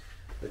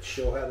that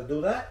show how to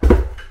do that.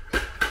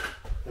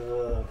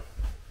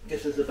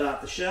 This is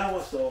about the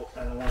shower, so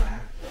I don't want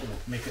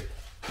to make it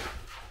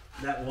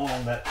that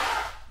long that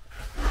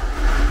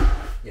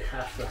you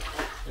have to.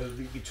 It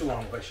would be too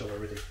long if I show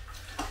everything.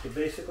 So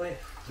basically,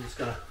 I'm just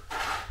gonna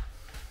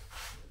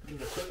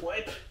give it a quick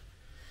wipe.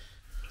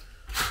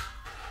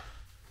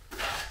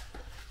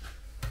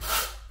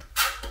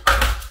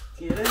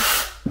 Get in.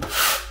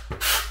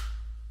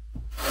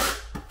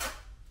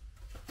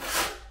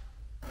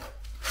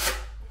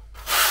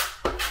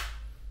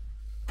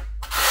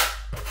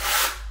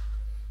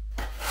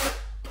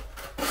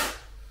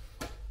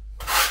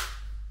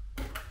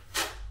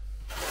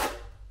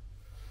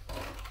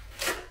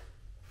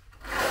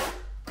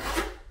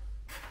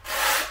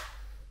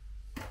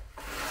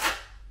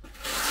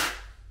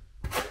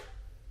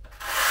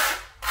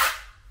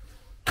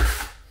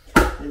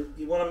 And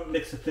you want to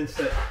mix the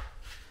thinset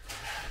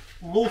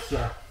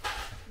looser,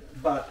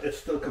 but it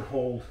still can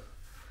hold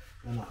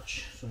a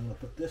notch. So I'm going to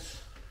put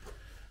this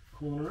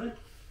corner in.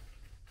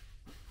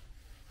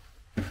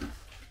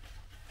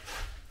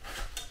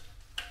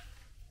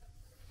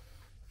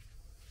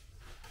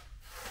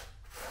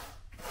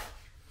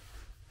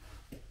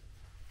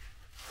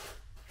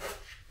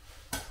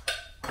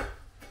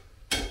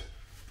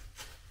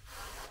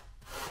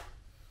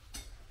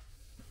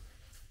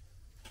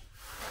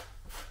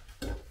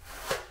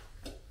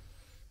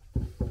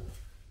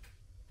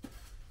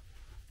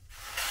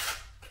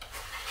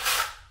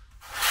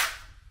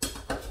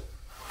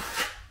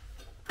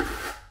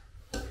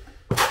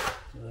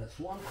 That's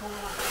one corner,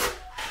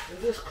 and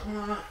this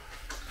corner.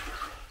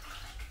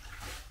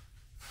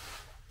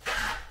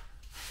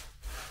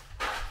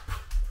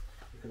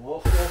 You can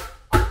also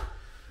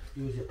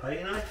use your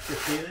pie knife to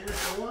clean it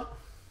if you want,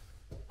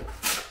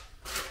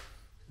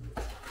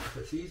 if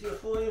it's easier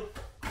for you.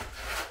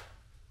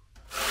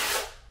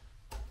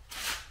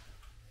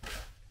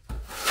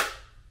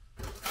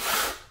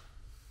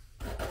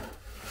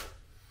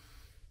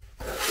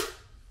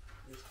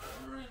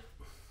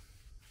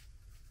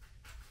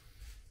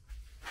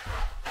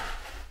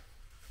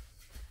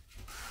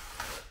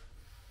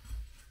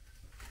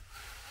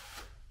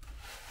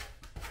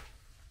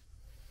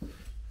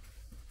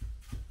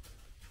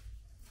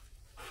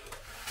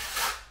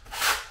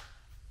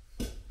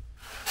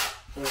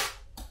 So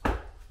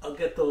I'll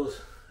get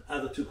those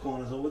other two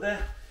corners over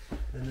there,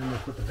 and then we'll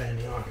put the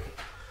banding on.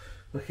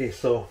 Okay,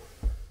 so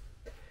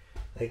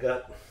I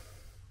got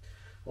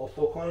all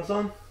four corners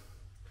on,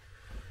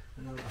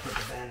 and I'm going to put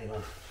the banding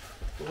on.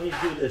 So when you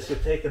do this,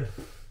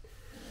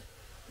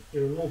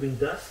 you're removing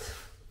dust,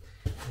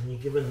 and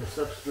you're giving the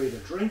substrate a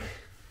drink,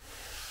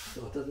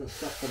 so it doesn't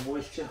suck the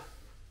moisture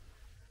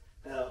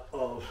out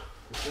of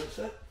the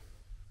thinset.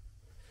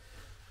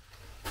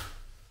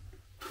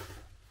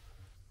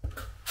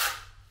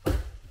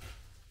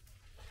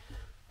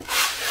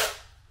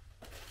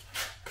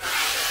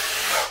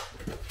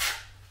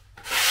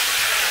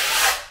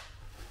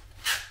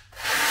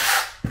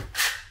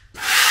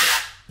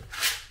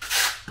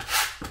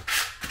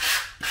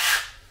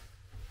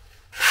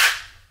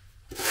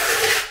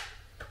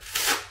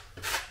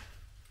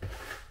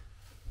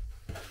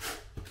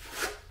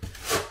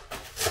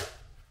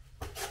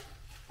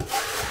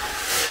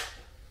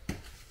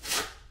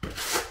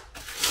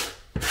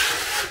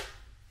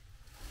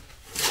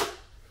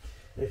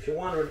 If you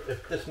wonder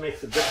if this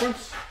makes a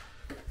difference,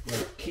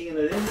 like keying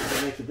it in,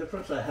 if it makes a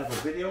difference, I have a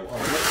video on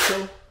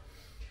YouTube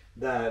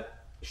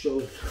that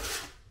shows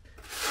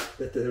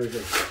that there is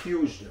a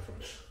huge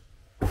difference.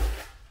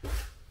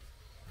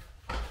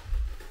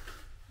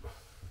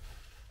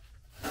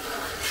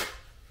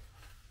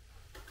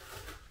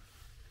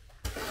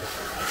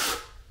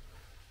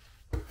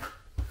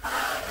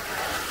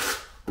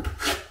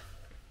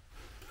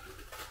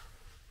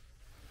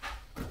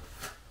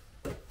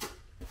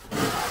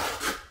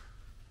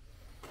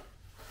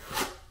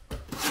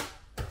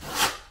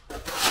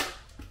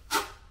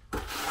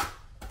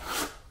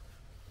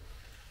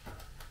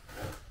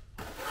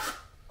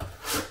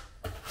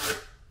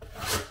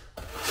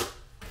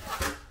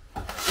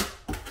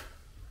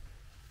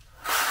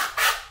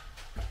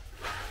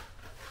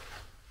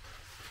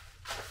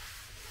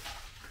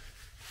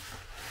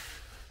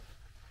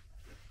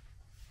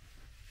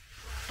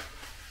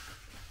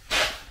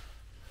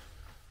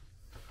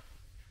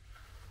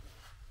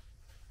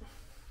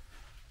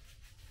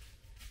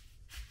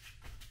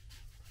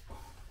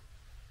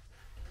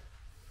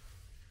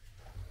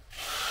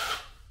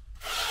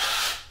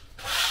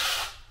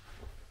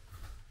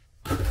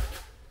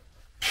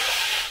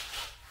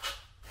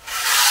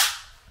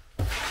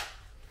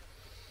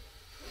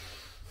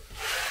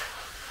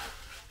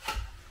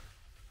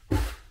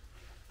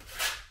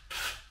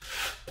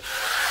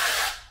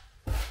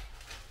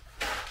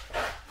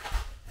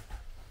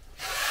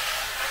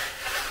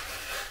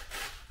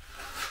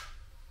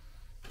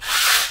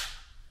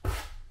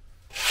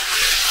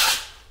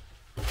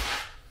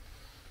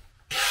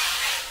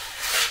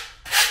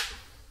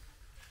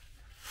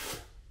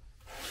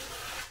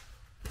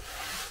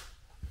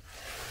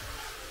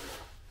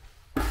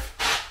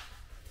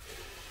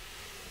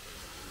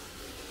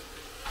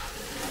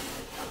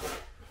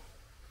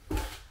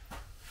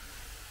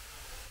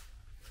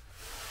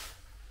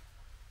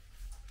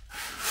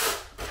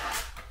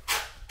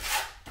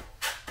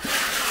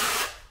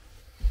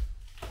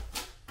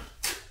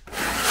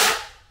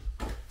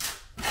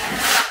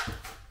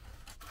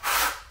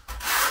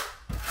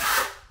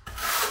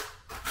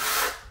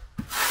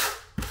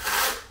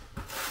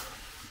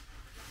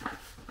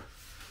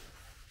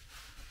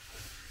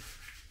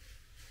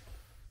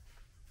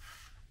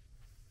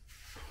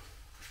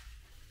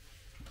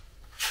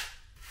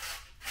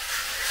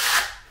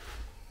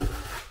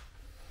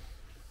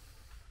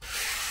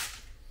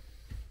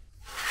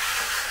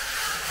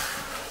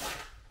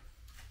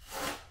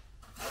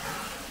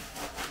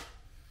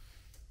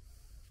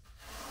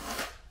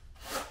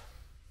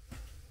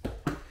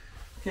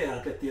 Okay,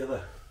 I'll get the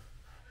other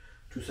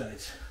two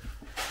sides.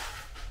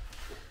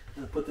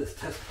 I'm gonna put this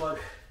test plug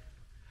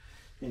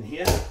in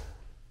here.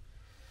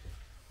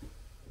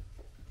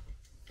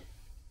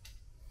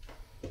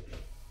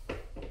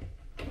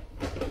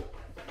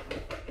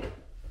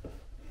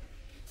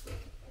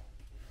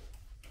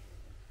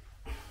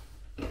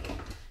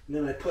 And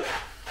then I put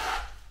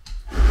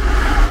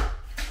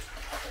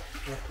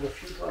a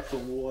few drops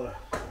of water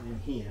in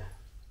here,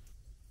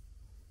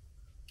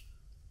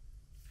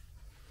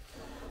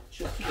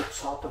 just to the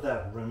top of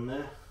that rim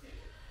there.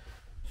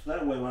 So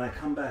that way when I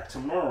come back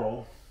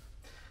tomorrow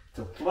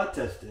to flood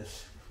test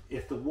this,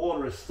 if the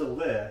water is still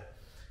there,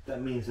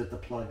 that means that the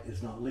plug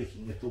is not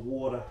leaking. If the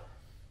water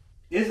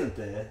isn't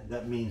there,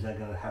 that means I'm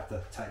gonna have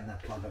to tighten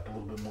that plug up a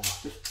little bit more.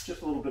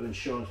 Just a little bit of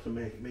insurance to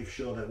make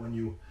sure that when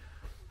you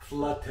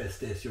flood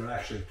test this, you're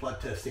actually flood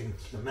testing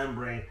the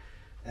membrane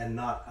and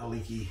not a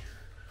leaky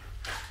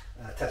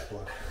test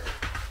plug.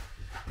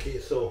 Okay,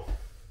 so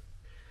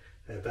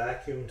I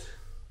vacuumed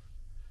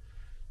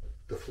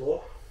the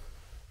floor,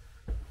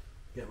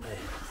 get my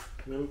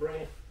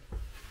membrane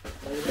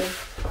right in.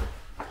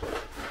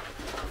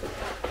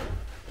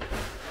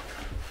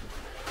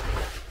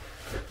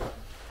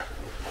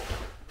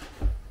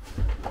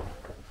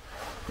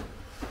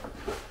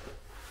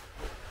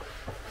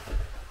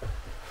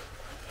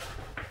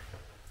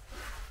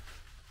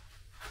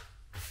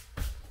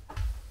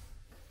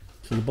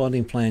 So the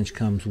bonding flange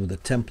comes with a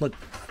template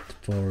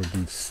for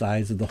the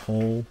size of the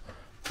hole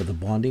for the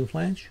bonding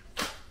flange.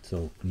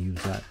 So we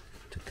use that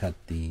to cut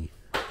the,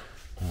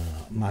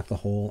 mark the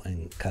hole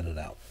and cut it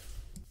out.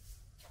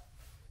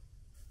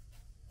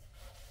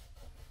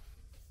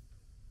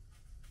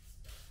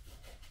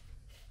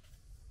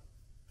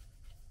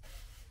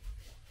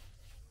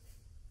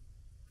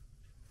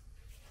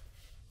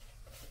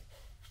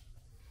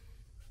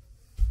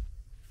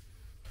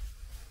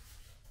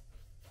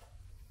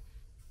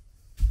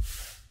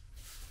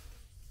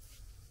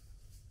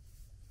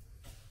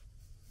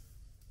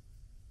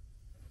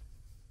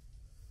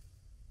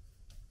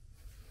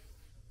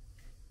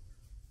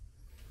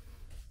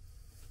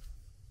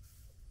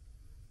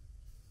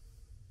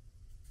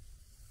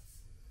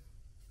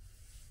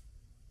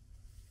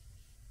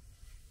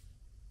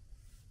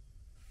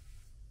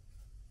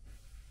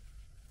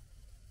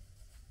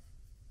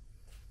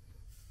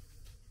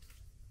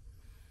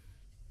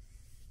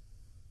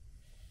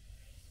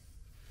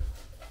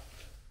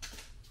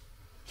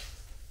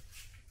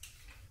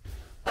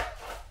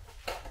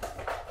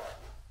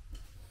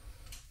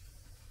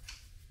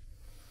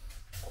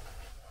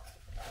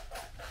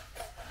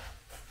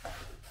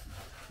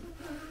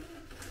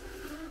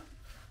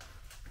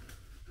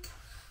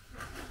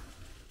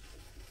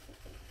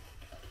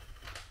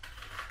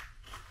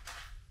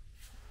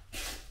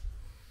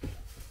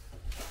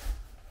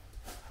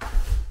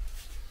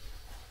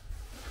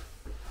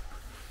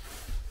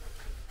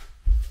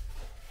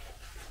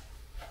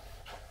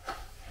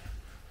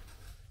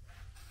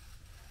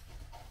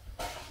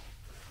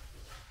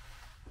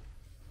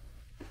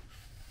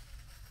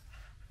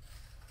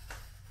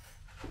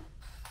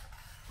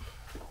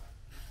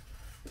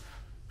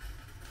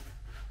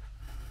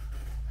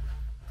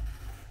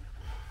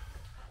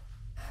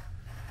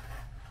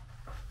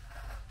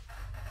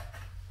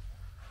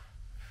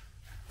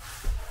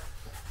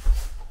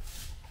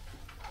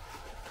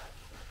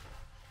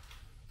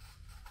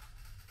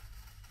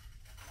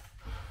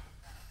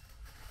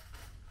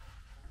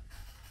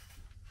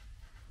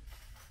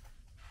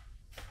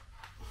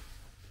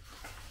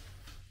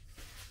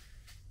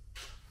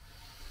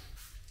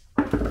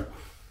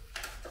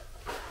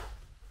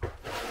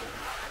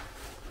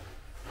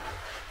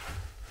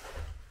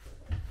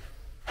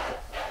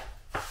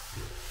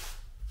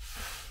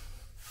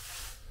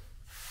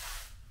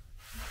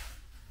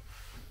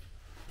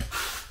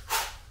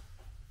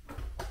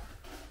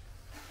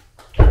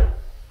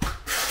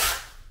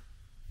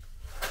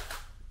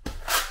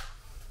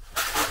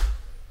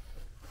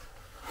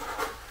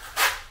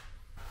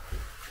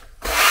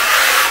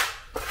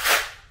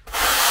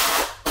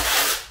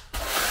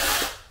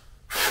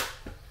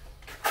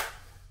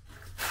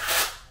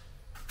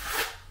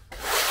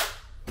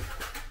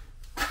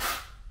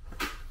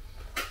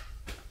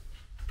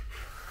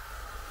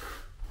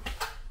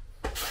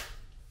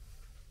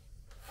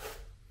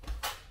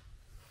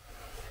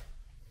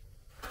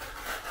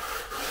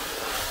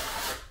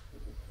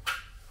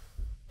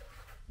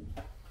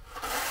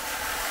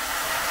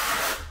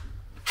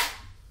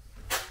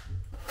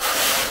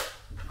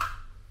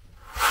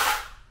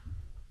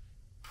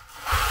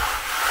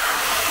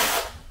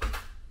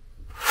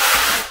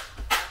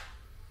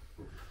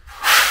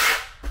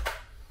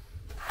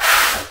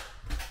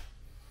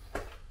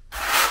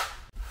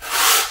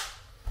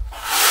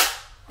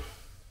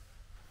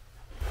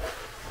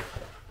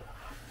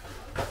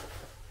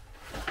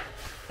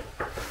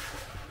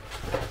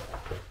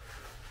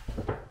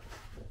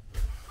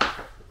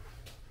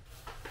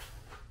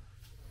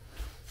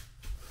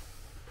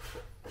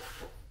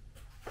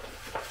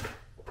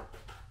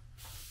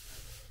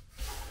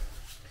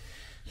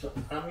 So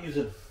I'm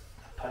using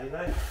a putty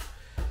knife.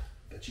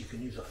 Got that you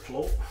can use a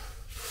float.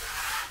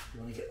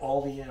 You want to get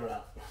all the air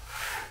out.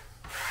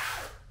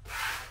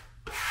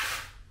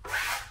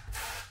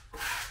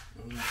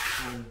 And you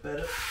embed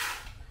it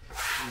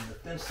in the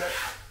thinset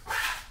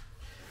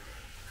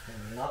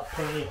and not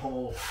put any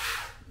holes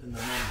in the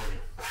membrane.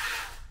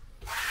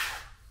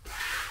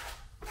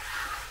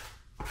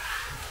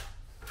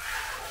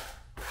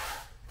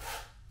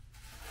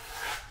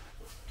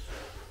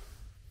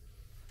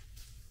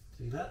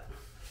 See that?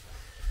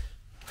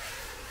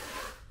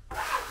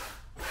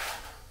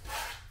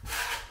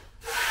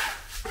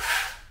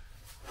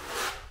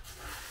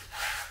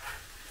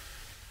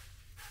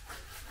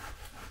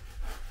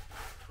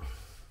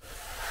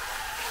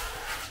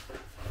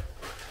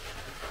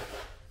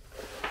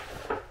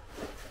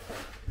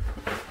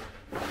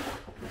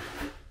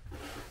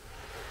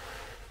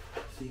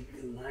 See,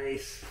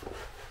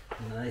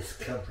 nice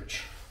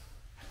coverage.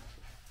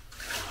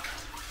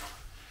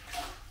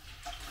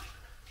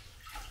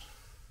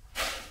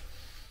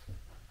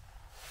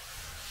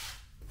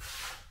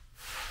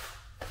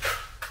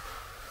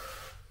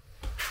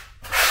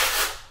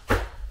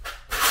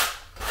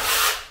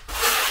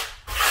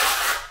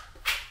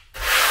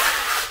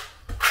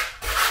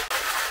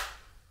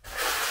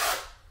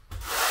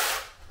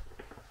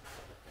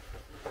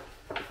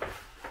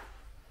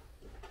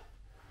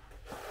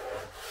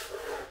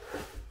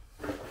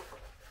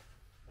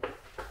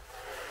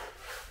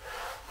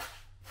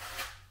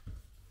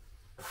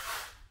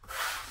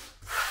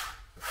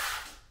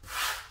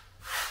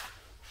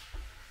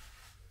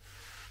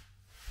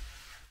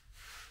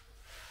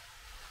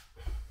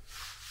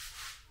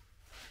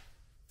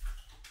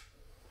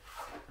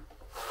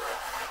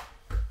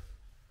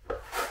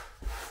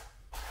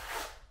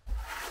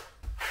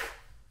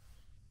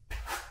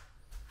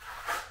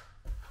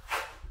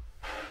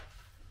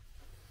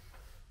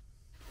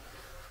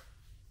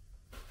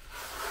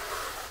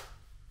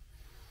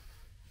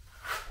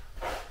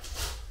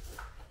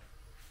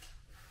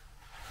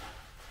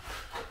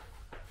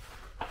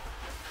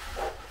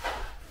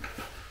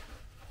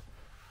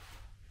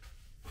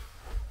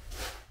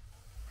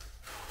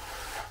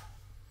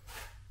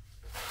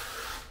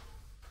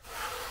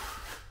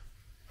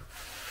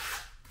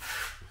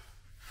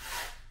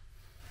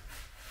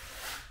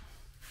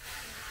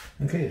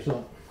 Okay,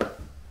 so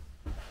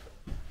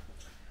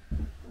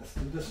let's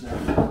do this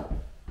now.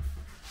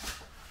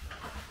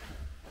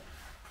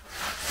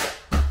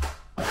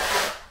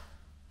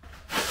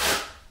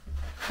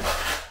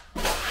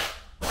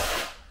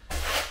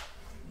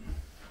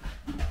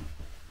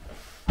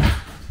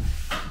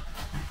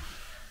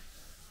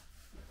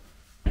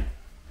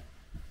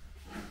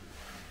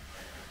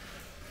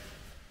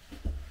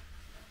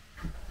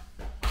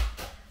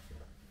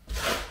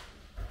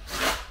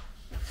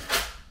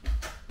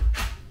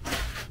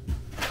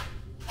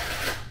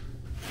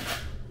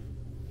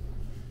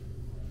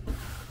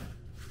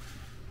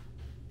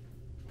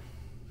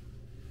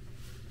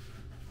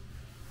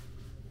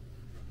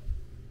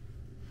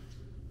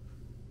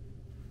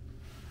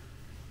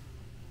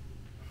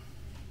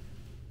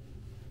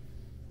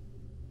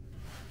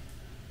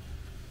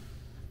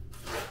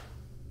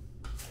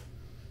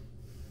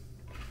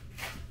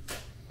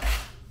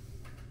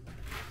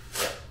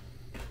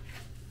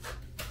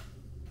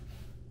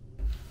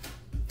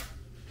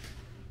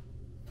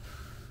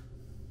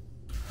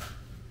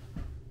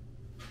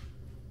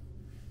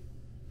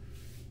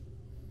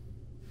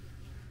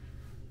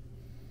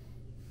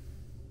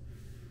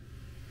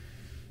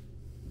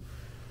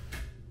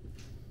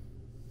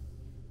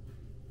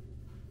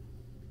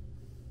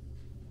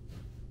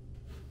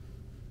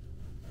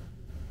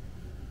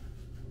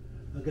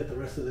 I'll get the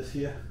rest of this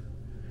here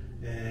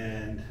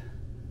and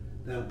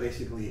that'll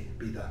basically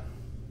be done.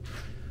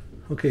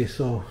 Okay,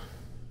 so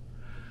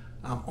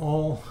I'm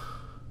all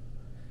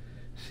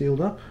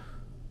sealed up.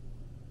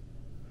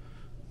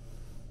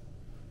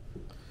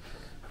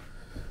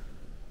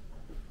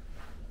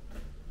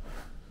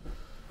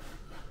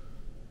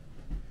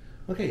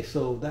 Okay,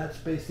 so that's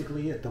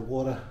basically it.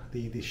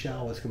 The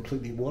shower is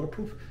completely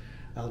waterproof.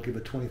 I'll give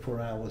it 24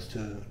 hours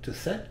to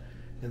set,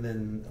 and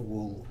then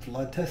we'll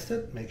flood test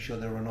it, make sure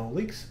there are no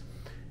leaks,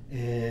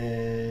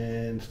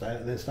 and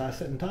then start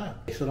setting tile.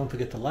 So don't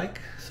forget to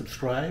like,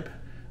 subscribe,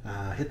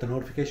 hit the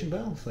notification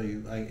bell. So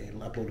I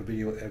upload a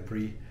video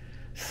every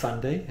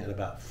Sunday at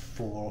about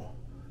 4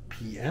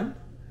 p.m.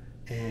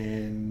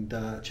 and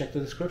check the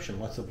description.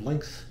 Lots of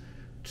links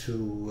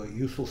to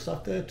useful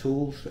stuff there,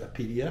 tools, a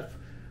PDF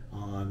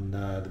on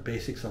the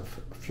basics of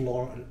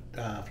floor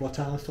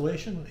tile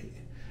installation,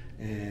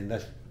 and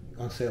that's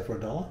on sale for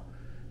 $1.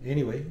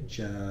 Anyway,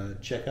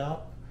 check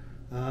out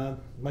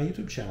my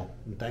YouTube channel,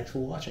 and thanks for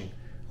watching.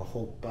 I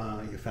hope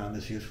you found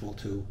this useful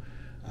too.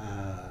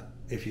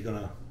 If you're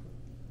gonna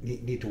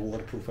need to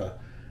waterproof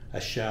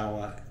a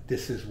shower,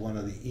 this is one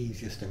of the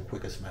easiest and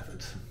quickest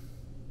methods.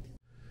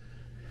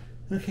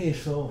 Okay,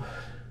 so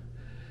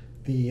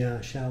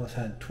the shower's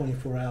had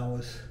 24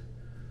 hours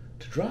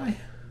to dry,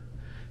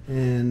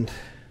 and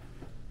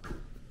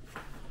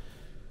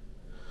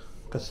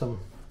got some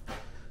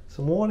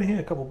water here,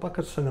 a couple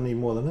buckets. I'm gonna need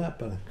more than that,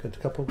 but I got a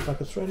couple of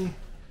buckets ready.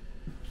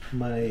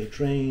 My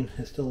drain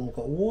has still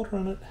got water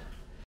in it.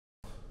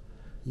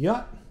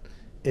 Yacht,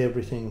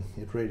 everything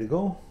is ready to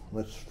go.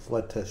 Let's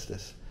flood test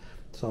this.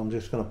 So I'm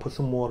just going to put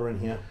some water in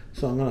here.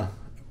 So I'm going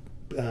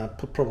to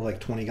put probably like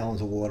 20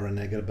 gallons of water in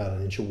there, get about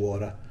an inch of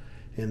water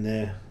in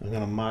there. I'm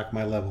going to mark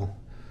my level,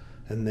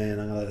 and then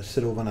I'm going to let it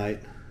sit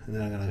overnight, and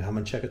then I'm going to come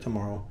and check it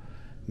tomorrow,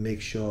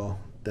 make sure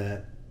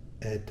that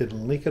it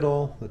didn't leak at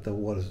all, that the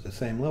water's at the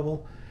same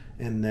level,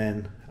 and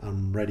then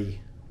I'm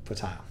ready for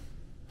tile.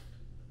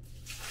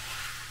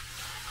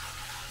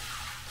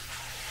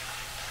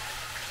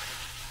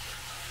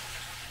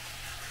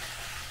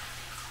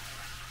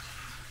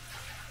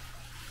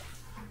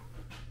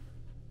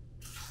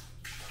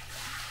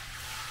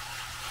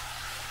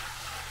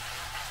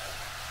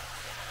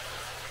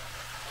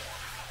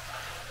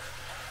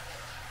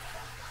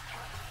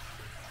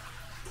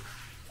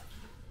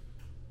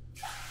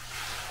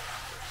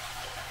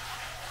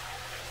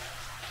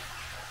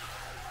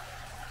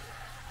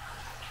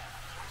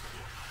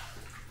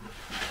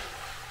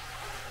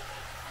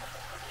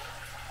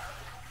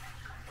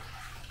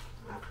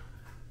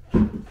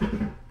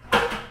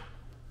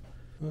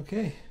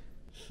 Okay,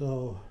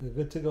 so we're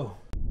good to go.